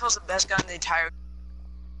 Infiltrate Rifle's the best gun in the entire.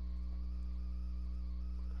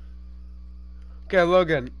 Okay,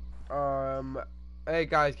 Logan. Hey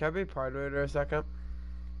guys, can I be part of it for a second?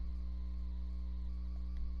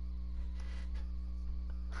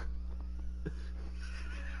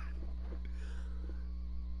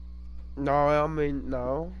 No, I mean,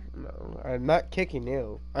 no. I'm not kicking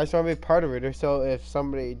you. I just want to be part of it, so if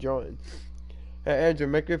somebody joins. Hey, Andrew,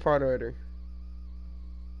 make me part of it.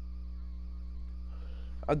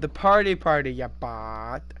 The party, you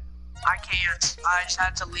bot. I can't. I just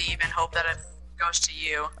had to leave and hope that it goes to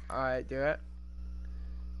you. Alright, do it.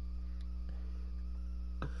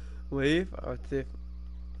 Leave? Let's see if...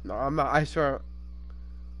 No, I'm not. I swear.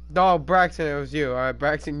 No, Braxton, it was you. Alright,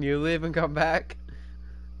 Braxton, you leave and come back.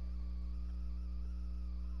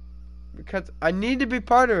 Because I need to be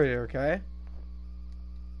part of it, okay?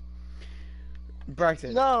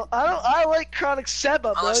 Braxton. No, I don't. I like Chronic Seba,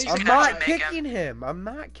 bro. Unless He's you I'm can not actually make kicking him. I'm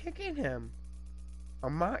not kicking him.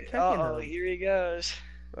 I'm not kicking Uh-oh, him. here he goes.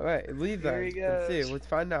 Alright, leave Here then. he Let's see. goes. Let's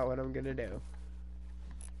find out what I'm gonna do.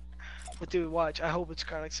 But dude, watch. I hope it's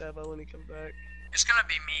Chronic Seba when he comes back. It's gonna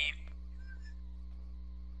be me.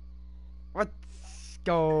 Let's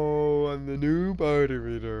go on the new party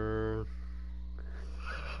reader.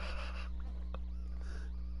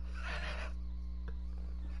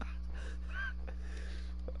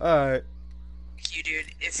 Alright. You, dude.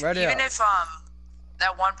 If Ready even up. if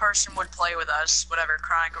that one person would play with us, whatever,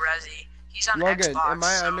 Chronic Resi, he's on Logan, Xbox. am I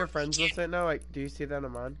so on your he friends can't- list right now? Like, do you see that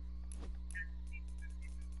I'm on?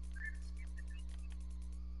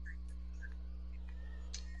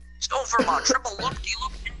 So from a triple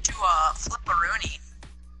loop-de-loop into a flipperoonie.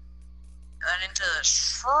 And then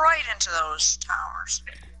right into those towers.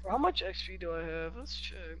 How much XP do I have? Let's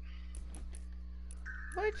check.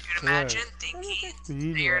 You can imagine thinking that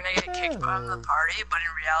you're gonna get kicked from the party, but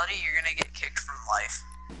in reality, you're gonna get kicked from life.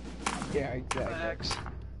 Yeah, exactly. Facts.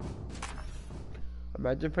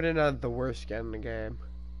 Imagine putting on the worst skin in the game.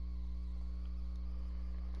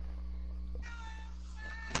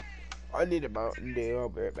 I need a Mountain Dew. I'll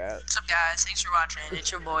be right back. What's up, guys? Thanks for watching.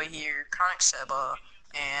 It's your boy here, Chronic Seba,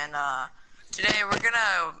 and today we're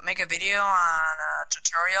gonna make a video on a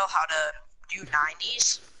tutorial how to do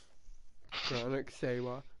 90s. Chronic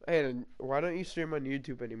Sawa. Hey, then why don't you stream on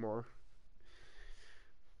YouTube anymore?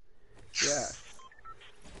 Yeah.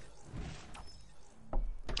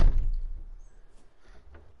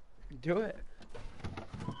 Do it.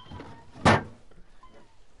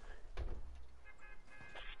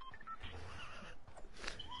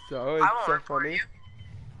 So it's I won't so report funny.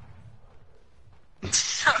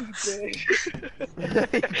 Dang.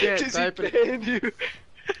 You can't Does he type it. ban you?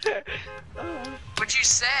 What'd you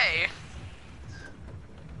say?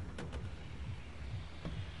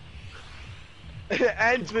 It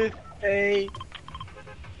ends with a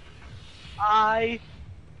I-C-E.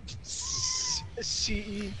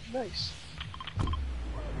 Nice.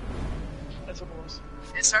 That's what it was.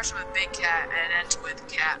 It starts with big cat and it ends with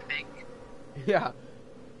cat big. Yeah.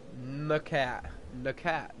 The cat. The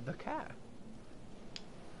cat. The cat.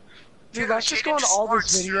 Dude, let's just go on all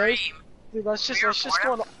these videos. Dude, let's just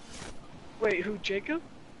go on. Wait, who, Jacob?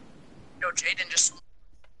 No, Jaden just.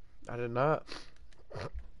 I did not.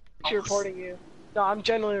 I'm reporting you. No, I'm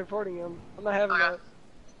genuinely reporting him. I'm not having that.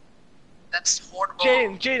 That's horrible.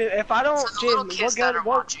 Jaden, if I don't,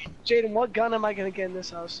 Jaden, what gun am I gonna get in this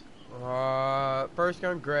house? First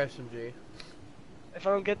gun, grass MG. If I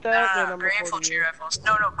don't get that, then I'm gray reporting infantry you. rifles.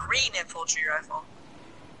 No, green infantry rifle.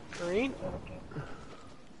 Green?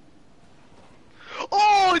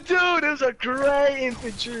 Oh, dude, it was a gray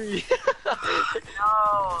infantry.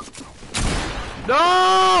 No.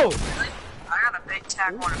 No! Really? I got a big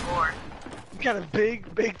tac 1-4. You got a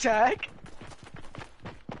big tac?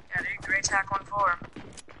 Yeah, dude, gray tac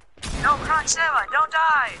 1-4. No, Cronk Seba, don't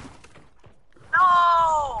die!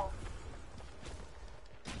 No!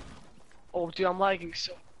 Oh, dude, I'm lagging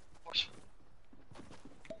so much.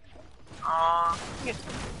 Ah!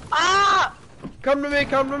 Come to me,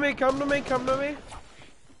 come to me, come to me, come to me.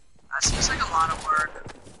 That seems like a lot of work.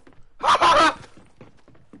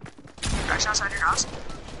 Crash outside your house.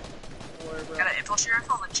 Got an infantry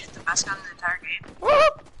rifle, legit the best gun in the entire game.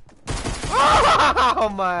 Oh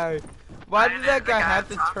my. Why did that guy have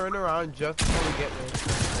to turn around just before we get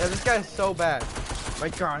me? Yeah, this guy's so bad. My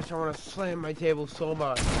gosh, I want to slam my table so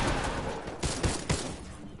much.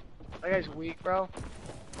 That guy's weak, bro.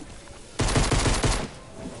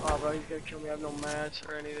 Oh, bro, he's gonna kill me. I have no mats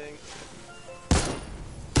or anything.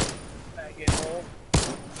 Get hole.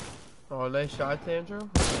 Oh, nice shot, Andrew.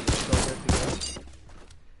 So good to go.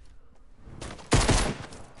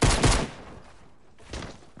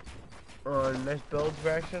 Oh, nice build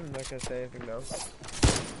direction. I'm not gonna say anything though.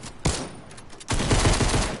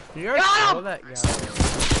 You already kill that guy.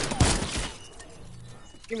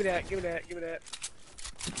 Give me that, give me that, give me that.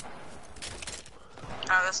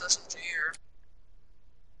 Oh, this isn't to you.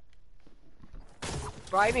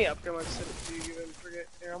 Bro, I need to upgrade my setup to you and forget.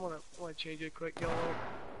 Here, I wanna change it quick, y'all.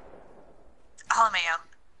 LMAO.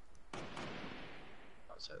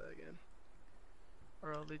 I'll say that again.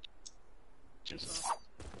 Or I'll leave just off.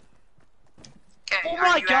 Okay, Oh are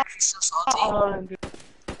my you god! actually so salty?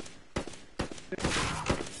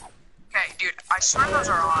 Okay, dude, I swear those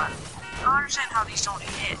are on. I don't understand how these don't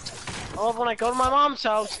hit. Oh, when I go to my mom's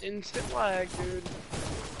house, instant lag, dude.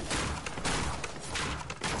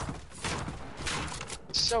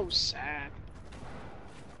 It's so sad.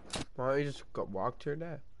 Why don't you just go walk to her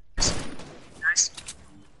dad? Nice.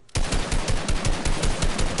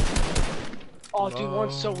 Oh, dude,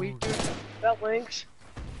 one's so weak, dude. That links.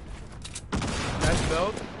 Nice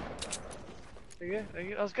build. Yeah,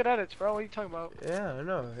 I was good at it, bro. What are you talking about? Yeah, I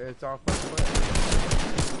know. It's all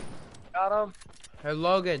fun. Got him. Hey,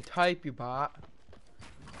 Logan, type you bot.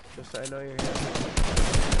 Just so I know you're here.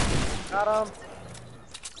 Got him.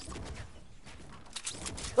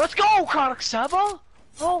 Let's go, Chronic Seba!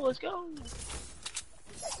 Oh, let's go.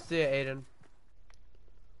 See ya, Aiden.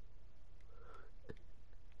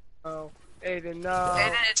 Oh, Aiden, no.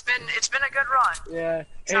 Aiden, it's been a good run. Yeah,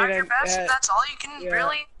 It's not your best, but that's all you can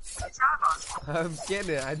really thrive on. I'm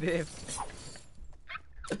getting it. I did.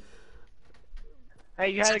 Hey,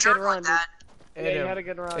 you had a good run, dude. Aiden, Yeah, you had a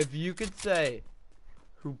good run. If you could say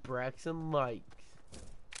who Braxton likes,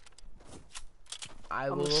 I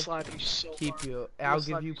will slap you so keep hard. you. I'll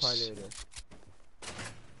give you part of it.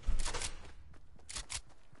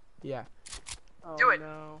 Yeah. Oh, Do it.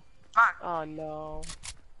 No. Come Oh on. no.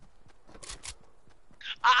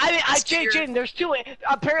 Jaden, there's two.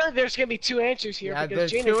 Apparently, there's gonna be two answers here. Yeah,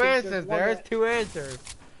 because there's Jaden two thinks answers. one There's that- two answers.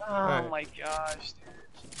 Oh Right. my gosh,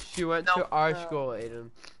 dude. She went to our school, Aiden.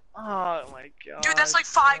 Oh my god. Dude, that's like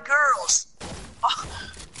 5 girls. Oh.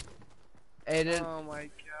 Aiden, Oh my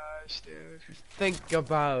gosh, dude. think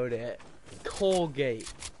about it.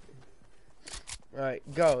 Colgate. Alright,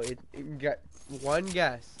 go. You got one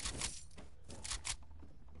guess.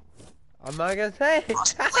 I'm not gonna say.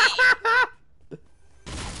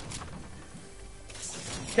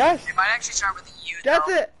 Guess. It might actually start with a U. That's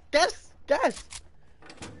though. it. Guess.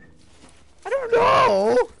 I don't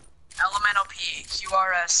know. Elemental P.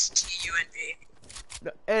 QRSTUNV.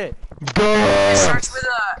 No, hey. It starts with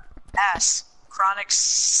a S. Chronic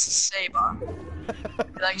Seba.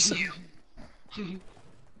 He likes you. You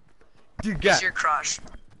He's got. your crush.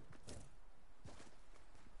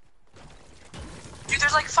 Dude,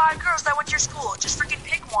 there's like 5 girls that went to your school. Just freaking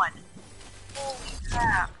pick one. Holy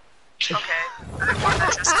crap. Okay, I didn't want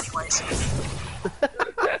that just anyways.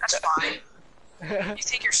 That's fine. You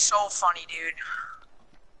think you're so funny, dude.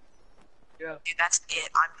 Yeah. Dude, that's it.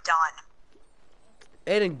 I'm done.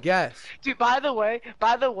 Aiden, guess. Dude, by the way, Guess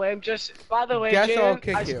I'll Jaden,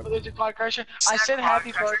 kick I you. said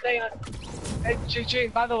happy birthday. Hey,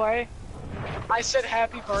 Jaden, by the way, I said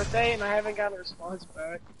happy birthday and I haven't gotten a response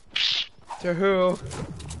back. To who?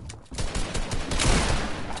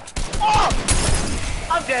 Oh!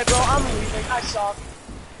 I'm dead, bro. I'm leaving. I suck.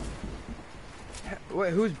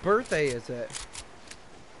 Wait, whose birthday is it?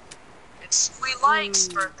 It's Sweet Like's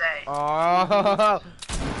birthday. Oh,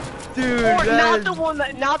 dude. Or not the one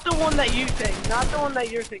that you think. Not the one that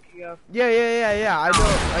you're thinking of. Yeah. I know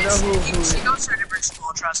who. He goes to a different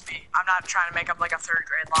school. Trust me. I'm not trying to make up like a 3rd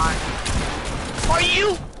grade lie.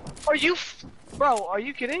 Are you, bro? Are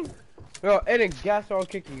you kidding? No, Aiden, guess I'll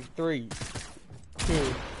kick you. 3,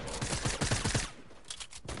 2.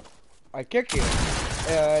 I kick you,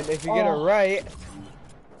 and if you get it right,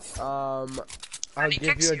 I'll give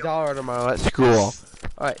you $1 tomorrow at school.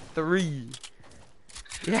 Alright, 3.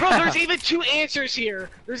 Yeah. Bro, there's even 2 answers here.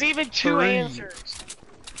 There's even 2 answers.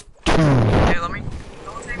 Okay, let me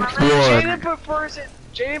take my list.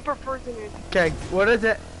 Jaden prefers an answer. Okay, what is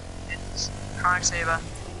it? It's Chronic Saber.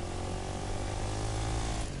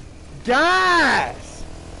 Gas!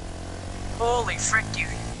 Holy frick, dude.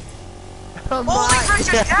 Oh Holy frick,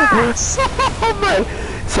 there's gas! Oh my!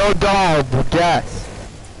 So dumb. Gas.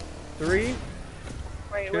 3,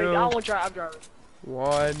 Wait, I 2, won't try. I'm driving.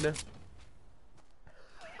 1.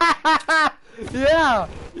 Yeah,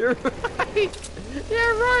 you're right.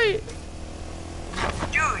 You're right.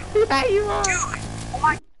 Dude. Yeah, you are. Dude. Oh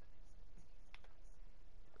my.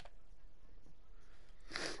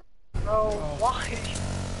 Bro, why?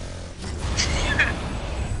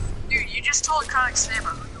 Dude, you just told Chronic Saber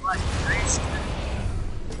who you like, right?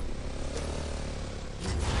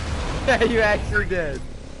 Yeah, you actually did.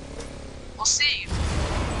 We'll see.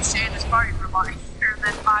 You stay in this party for longer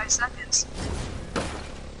than 5 seconds.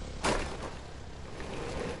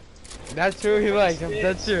 That's who he likes.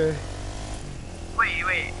 That's true.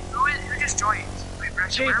 Wait. Who just joined? Wait,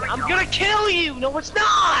 Braxton, where are we I'm going? gonna kill you! No, it's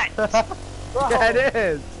not! Bro. Yeah, it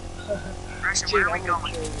is. Braxton, where are we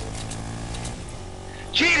going?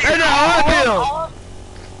 Jaden,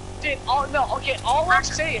 all I'm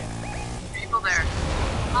saying, People there.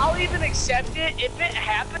 I'll even accept it. If it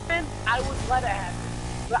happened, I would let it happen.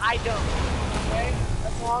 But I don't. Okay?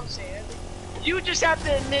 That's all I'm saying. You just have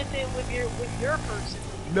to admit it with your person.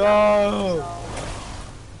 No.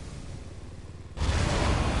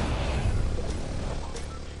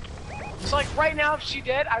 So like right now, if she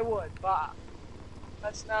did, I would. But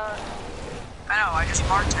that's not. I know, I just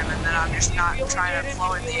marked him and then I'm just not trying to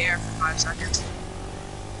flow in the air for 5 seconds.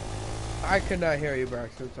 I could not hear you,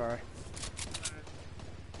 Braxton. Sorry.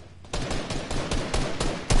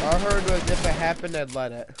 All I heard was if it happened, I'd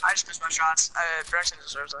let it. I just missed my shots. Braxton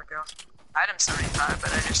deserves that kill. I had him 75,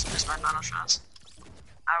 but I just missed my final shots.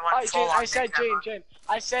 I went full on. I said Jane.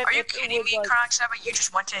 I said. Are you kidding me, Chronic Saber? You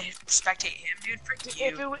just went to spectate him, dude. Frick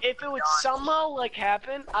you. If it would somehow like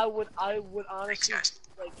happen, I would honestly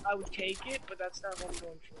like I would take it, but that's not what I'm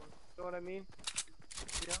going for. You know what I mean?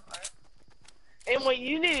 Yeah. Alright. And what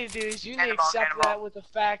you need to do is you need to accept that with the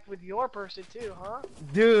fact with your person too, huh?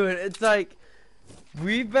 Dude, it's like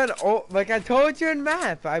we've been like I told you in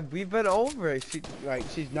math. We've been over it.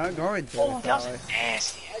 She's not going to. Oh, that was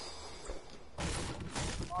nasty.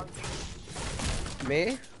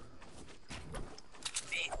 Me?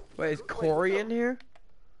 Wait, is Corey in here?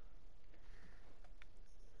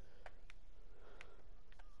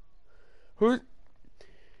 Who's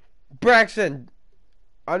Braxton?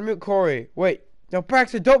 Unmute Corey. Wait, no,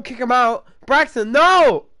 Braxton, don't kick him out. Braxton,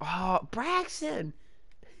 no! Oh, Braxton.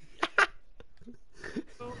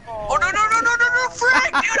 Oh no,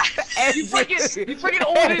 Frank, dude! You freaking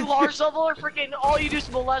only large level or freaking all you do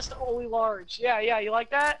is molest only large. Yeah, you like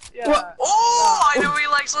that? Yeah. What? Oh, I know he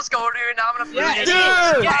likes. Let's go, dude. Now I'm gonna. Yeah, it is.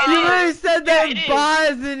 Yeah, you already said that it is.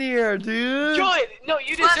 Boz in here, dude. Good. No,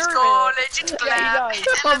 you deserve Let's go, it. legend Yeah, clap. he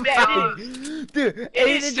does. Come Yeah, on. it is. Dude, It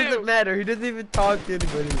Aiden is doesn't too. matter. He doesn't even talk to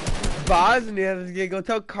anybody. Boz and the others gonna go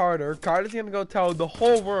tell Carter. Carter's gonna go tell the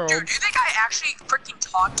whole world. Dude, do you think I actually freaking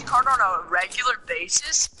talk to Carter on a regular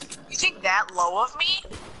basis? You think that low of me?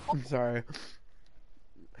 I'm sorry.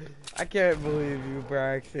 I can't believe you,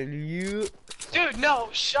 Braxton. You. Dude, no,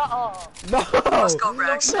 shut up. No. Let's go,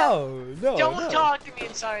 Braxton. No. Don't talk to me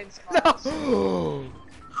in science class. No.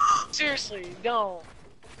 Seriously, no.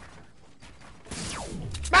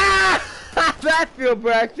 Ah! That feel,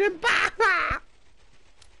 Braxton.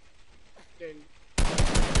 Dude.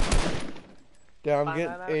 Damn, I'm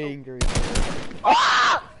getting angry.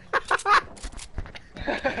 Ah!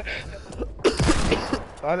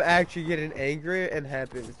 I'm actually getting angry and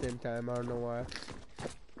happy at the same time. I don't know why.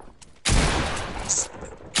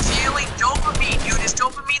 Feeling dopamine, dude. His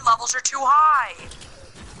dopamine levels are too high.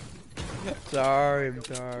 Sorry, I'm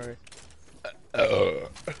sorry.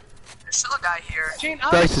 There's still a guy here. Gene,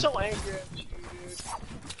 I'm so angry at you,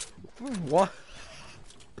 dude. What?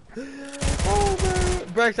 Oh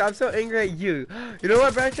man, Braxton, I'm so angry at you. You know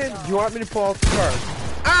what, Braxton? Do you want me to pull off the card?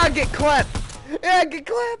 Ah, get clapped! Yeah, get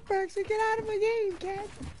clapped, Braxton. Get out of my game, cat.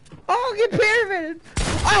 Oh, get pyramided!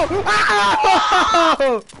 Oh!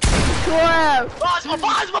 Oh! Clap! Bosma!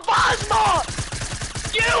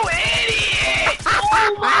 You idiot!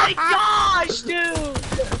 Oh my gosh, dude!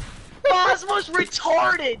 Bosma's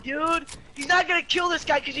retarded, dude! He's not gonna kill this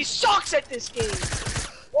guy because he sucks at this game!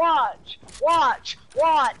 Watch!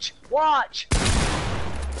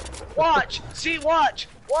 See, watch!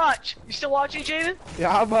 You still watching, Jaden?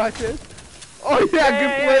 Yeah, I'm watching. Oh yeah,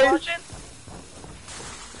 good play! Watching?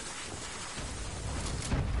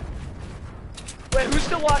 Wait, who's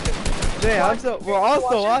still watching? Yeah, we're all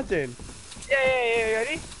still watching. Yeah,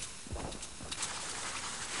 ready?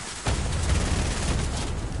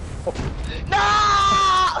 Oh. No!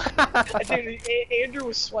 Dude, Andrew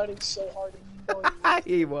was sweating so hard.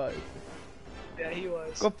 He was. Yeah, he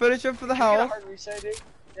was. Go finish him for the Can you get a house. hard reset, dude?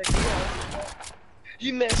 Yeah, can you get a hard reset?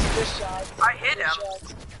 You missed this shot. I hit him.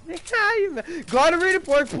 Yeah, you go on a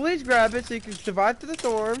redeploy, please grab it so you can survive through the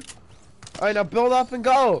storm. Alright, now build up and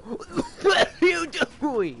go. What are you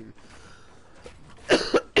doing?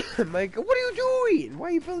 Mike, what are you doing? Why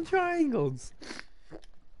are you building triangles?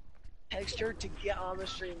 Text her to get on the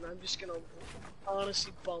stream. I'm just gonna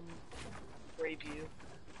honestly bum rape you.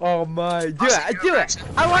 Oh my, do it.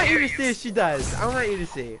 I want you to see if she does. I want you to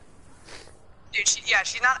see. Dude,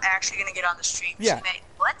 she's not actually gonna get on the stream. Yeah. She may,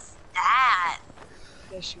 what's that?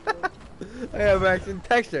 Yes, she will. Yeah, Braxton,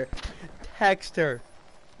 text her. Text her.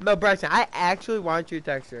 No, Braxton, I actually want you to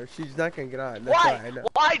text her. She's not gonna get on. That's why I know.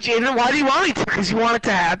 Why, Jaden? Why do you want me to? Because you want it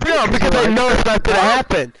to happen? No, because I know it's not gonna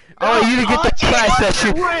happen. I want you to get the press that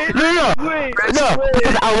she. No,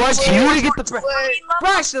 because I want you to get the press.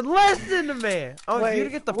 Braxton, listen to me. I want you to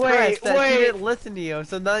get the press that she didn't listen to you.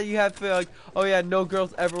 So now you have to feel like, oh yeah, no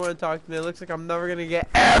girls ever want to talk to me. It looks like I'm never gonna get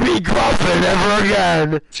any girlfriend ever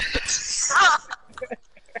again.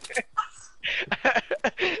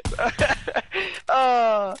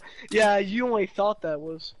 Yeah, you only thought that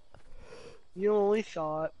was. You only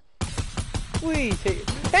thought. Please,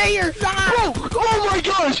 hey, you're shot! Oh my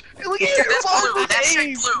gosh! Look at your blue. That's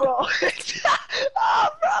aim, blue. bro. Oh,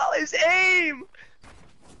 bro, his aim!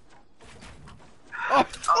 Oh.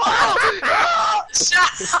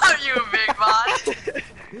 Shut up, you big bot!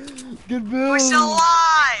 Good move. We're still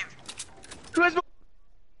alive! Who has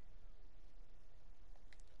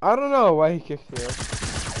I don't know why he kicked you.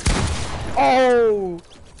 Oh!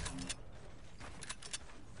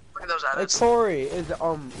 Look at those Hey, edits. Corey, is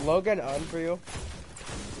Logan on for you?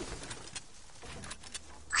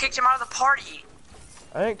 Kicked him out of the party.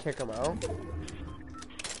 I didn't kick him out.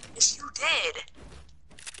 Yes, you did.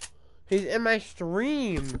 He's in my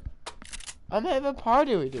stream. I'm having a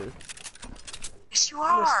party with you. Yes, you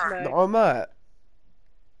are. No, I'm not.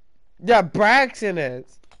 Yeah, Braxton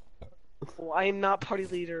is. Oh, I am not party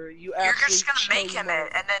leader. You're just gonna make him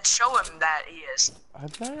it and then show him that he is.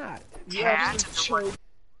 I'm not. You Cat. actually chose.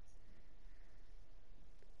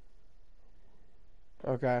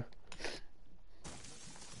 Okay.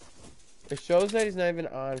 It shows that he's not even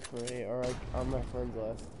on for me or like on my friends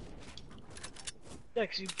list. Yeah,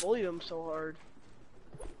 because you bullied him so hard.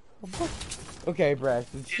 Okay,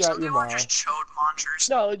 Braxton, Dude, shut some your people are mouth. just chode launchers.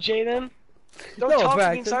 No, Jaden. Don't No, talk to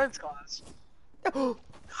me in Braxton. science class.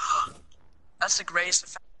 That's the greatest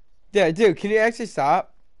effect. Yeah, dude, can you actually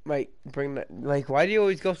stop? Like, bring that. Like, why do you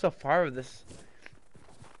always go so far with this?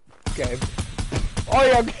 Okay. Oh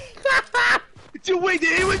yeah. Dude, wait,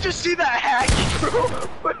 did anyone just see that hack, bro?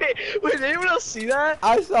 Wait, did anyone else see that?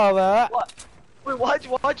 I saw that. What? Wait,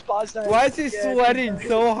 watch Boss Knight. Why is he sweating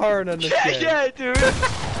so hard on this shit? Yeah, dude.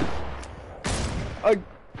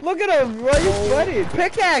 Look at him. Why are you sweating?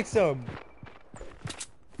 Pickaxe him.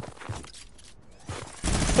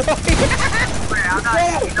 Wait, I'm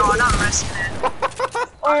not risking it.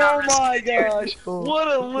 Oh my gosh. What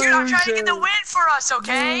a loser. Dude, I'm trying to get the win for us,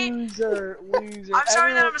 okay? Loser. I'm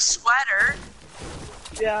sorry that I'm a sweater.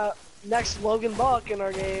 Yeah, next Logan Buck in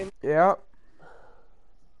our game. Yeah.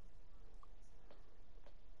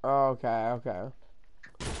 Okay.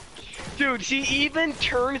 Dude, he even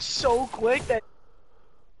turned so quick that.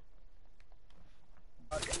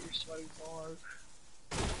 Okay, you're sweating so hard.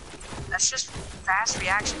 That's just fast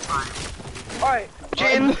reaction time. Alright,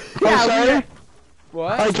 Jaden. I'm sorry.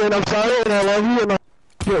 What? Hi, Jaden, I'm sorry and I love you and I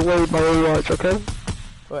get wait by Overwatch, okay?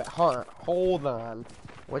 Wait, hold on.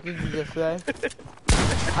 What did you just say?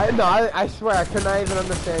 I swear I could not even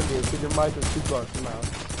understand you because your mic was too close to your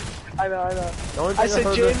mouth. I know. The only thing I said,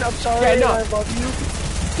 heard Jaden, was- I'm sorry Yeah, no. and I love you.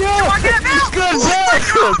 on, get a build! Good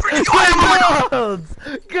builds!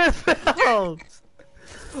 Good builds!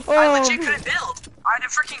 I legit couldn't build. I had a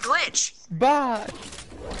freaking glitch. Bye!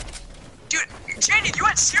 Dude, Jaden, you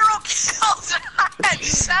had 0 kills and I had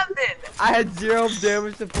 7! I had 0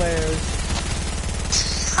 damage to players.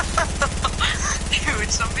 Dude,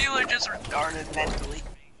 some people are just retarded mentally.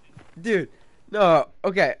 Dude, no,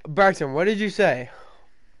 okay, Braxton, what did you say?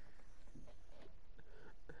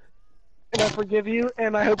 And I forgive you,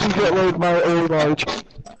 and I hope you get laid by a large. Dude,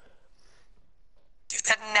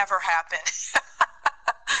 that never happened.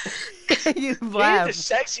 You Jaden's laugh. a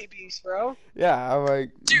sexy beast, bro. Yeah, I'm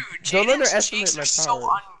like, Dude, don't Jaden's underestimate cheeks my are so power.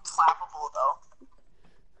 unflappable, though.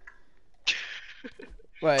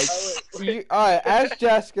 Like, alright, ask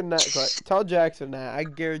Jackson that. Tell Jackson that. I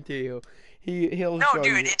guarantee you, he'll No, show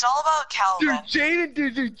dude, you. it's all about Calvin.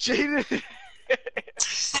 Dude, Jaden.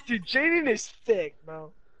 Dude, Jaden is thick,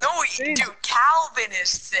 bro. No, dude, Calvin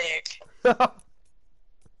is thick.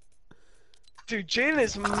 Dude, Jaden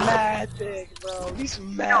is mad thick, bro. He's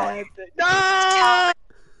mad thick. No!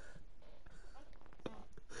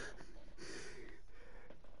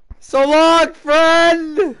 So long,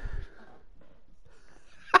 friend!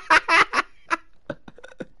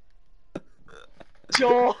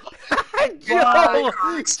 Joel. Joel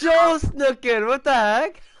snooking, what the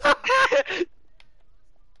heck?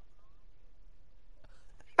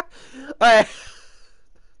 Alright.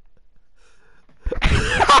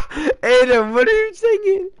 Aiden, what are you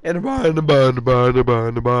singing?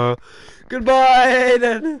 Goodbye,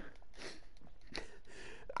 Aiden.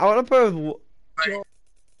 I want to play with.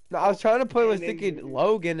 No, I was trying to play with thinking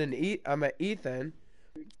Logan and Ethan.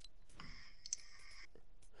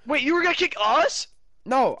 Wait, you were gonna kick us?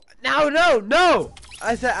 No.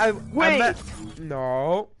 I said Wait.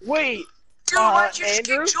 No. Wait. Dude, why'd you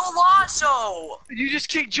Andrew? kick Joel Lasso? You just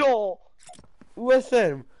kicked Joel.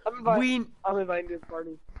 Listen. I'm inviting you to the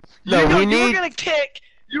party. No, you we need.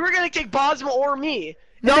 You were gonna kick Bosma or me.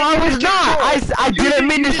 No, I was not. I didn't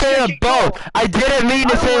mean to say them both. I didn't mean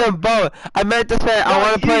to say them both. I meant to say I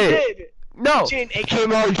want to play it. No. It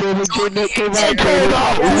came out, Jaden.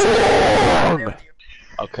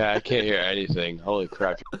 Okay, I can't hear anything. Holy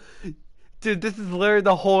crap. Dude, this is literally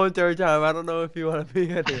the whole entire time. I don't know if you want to be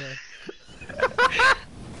in here.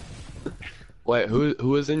 Wait, who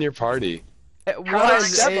was in your party? It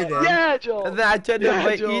was Aiden. Yeah, Joel. And then I tried to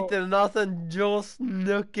invite Joel. Ethan and nothing. Joel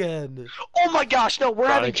snooking. Oh my gosh, no, we're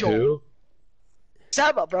having Chronic Joel. who?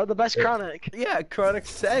 Saba, bro, the best chronic. Yeah, Chronic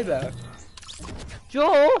Saber.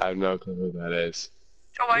 Joel. I have no clue who that is.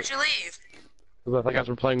 Joel, why'd you leave? Because I think I've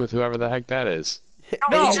been playing with whoever the heck that is.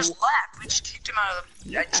 No, he just left. We just kicked him out of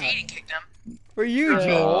the... Yeah. Jaden kicked him. For you, Yeah.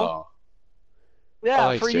 Joel. Oh. Yeah,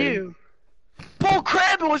 Thanks, for Jaden. you. Bull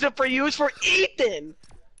crap, it wasn't for you, it was for Ethan.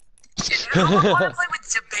 Who would want to play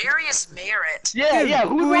with Tiberius Merritt? Yeah, Dude, yeah,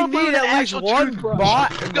 who we wants to play need with at an least actual one toothbrush?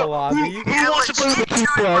 bot in the lobby. Who wants to play with a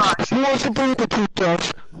toothbrush? Who wants to play with a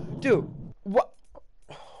toothbrush? Dude, what?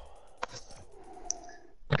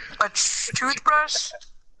 A toothbrush?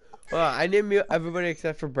 Well, I need mute everybody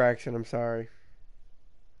except for Braxton. I'm sorry.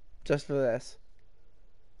 Just for this.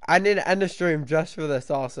 I need to end the stream just for this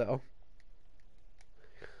also.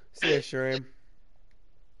 See ya, stream.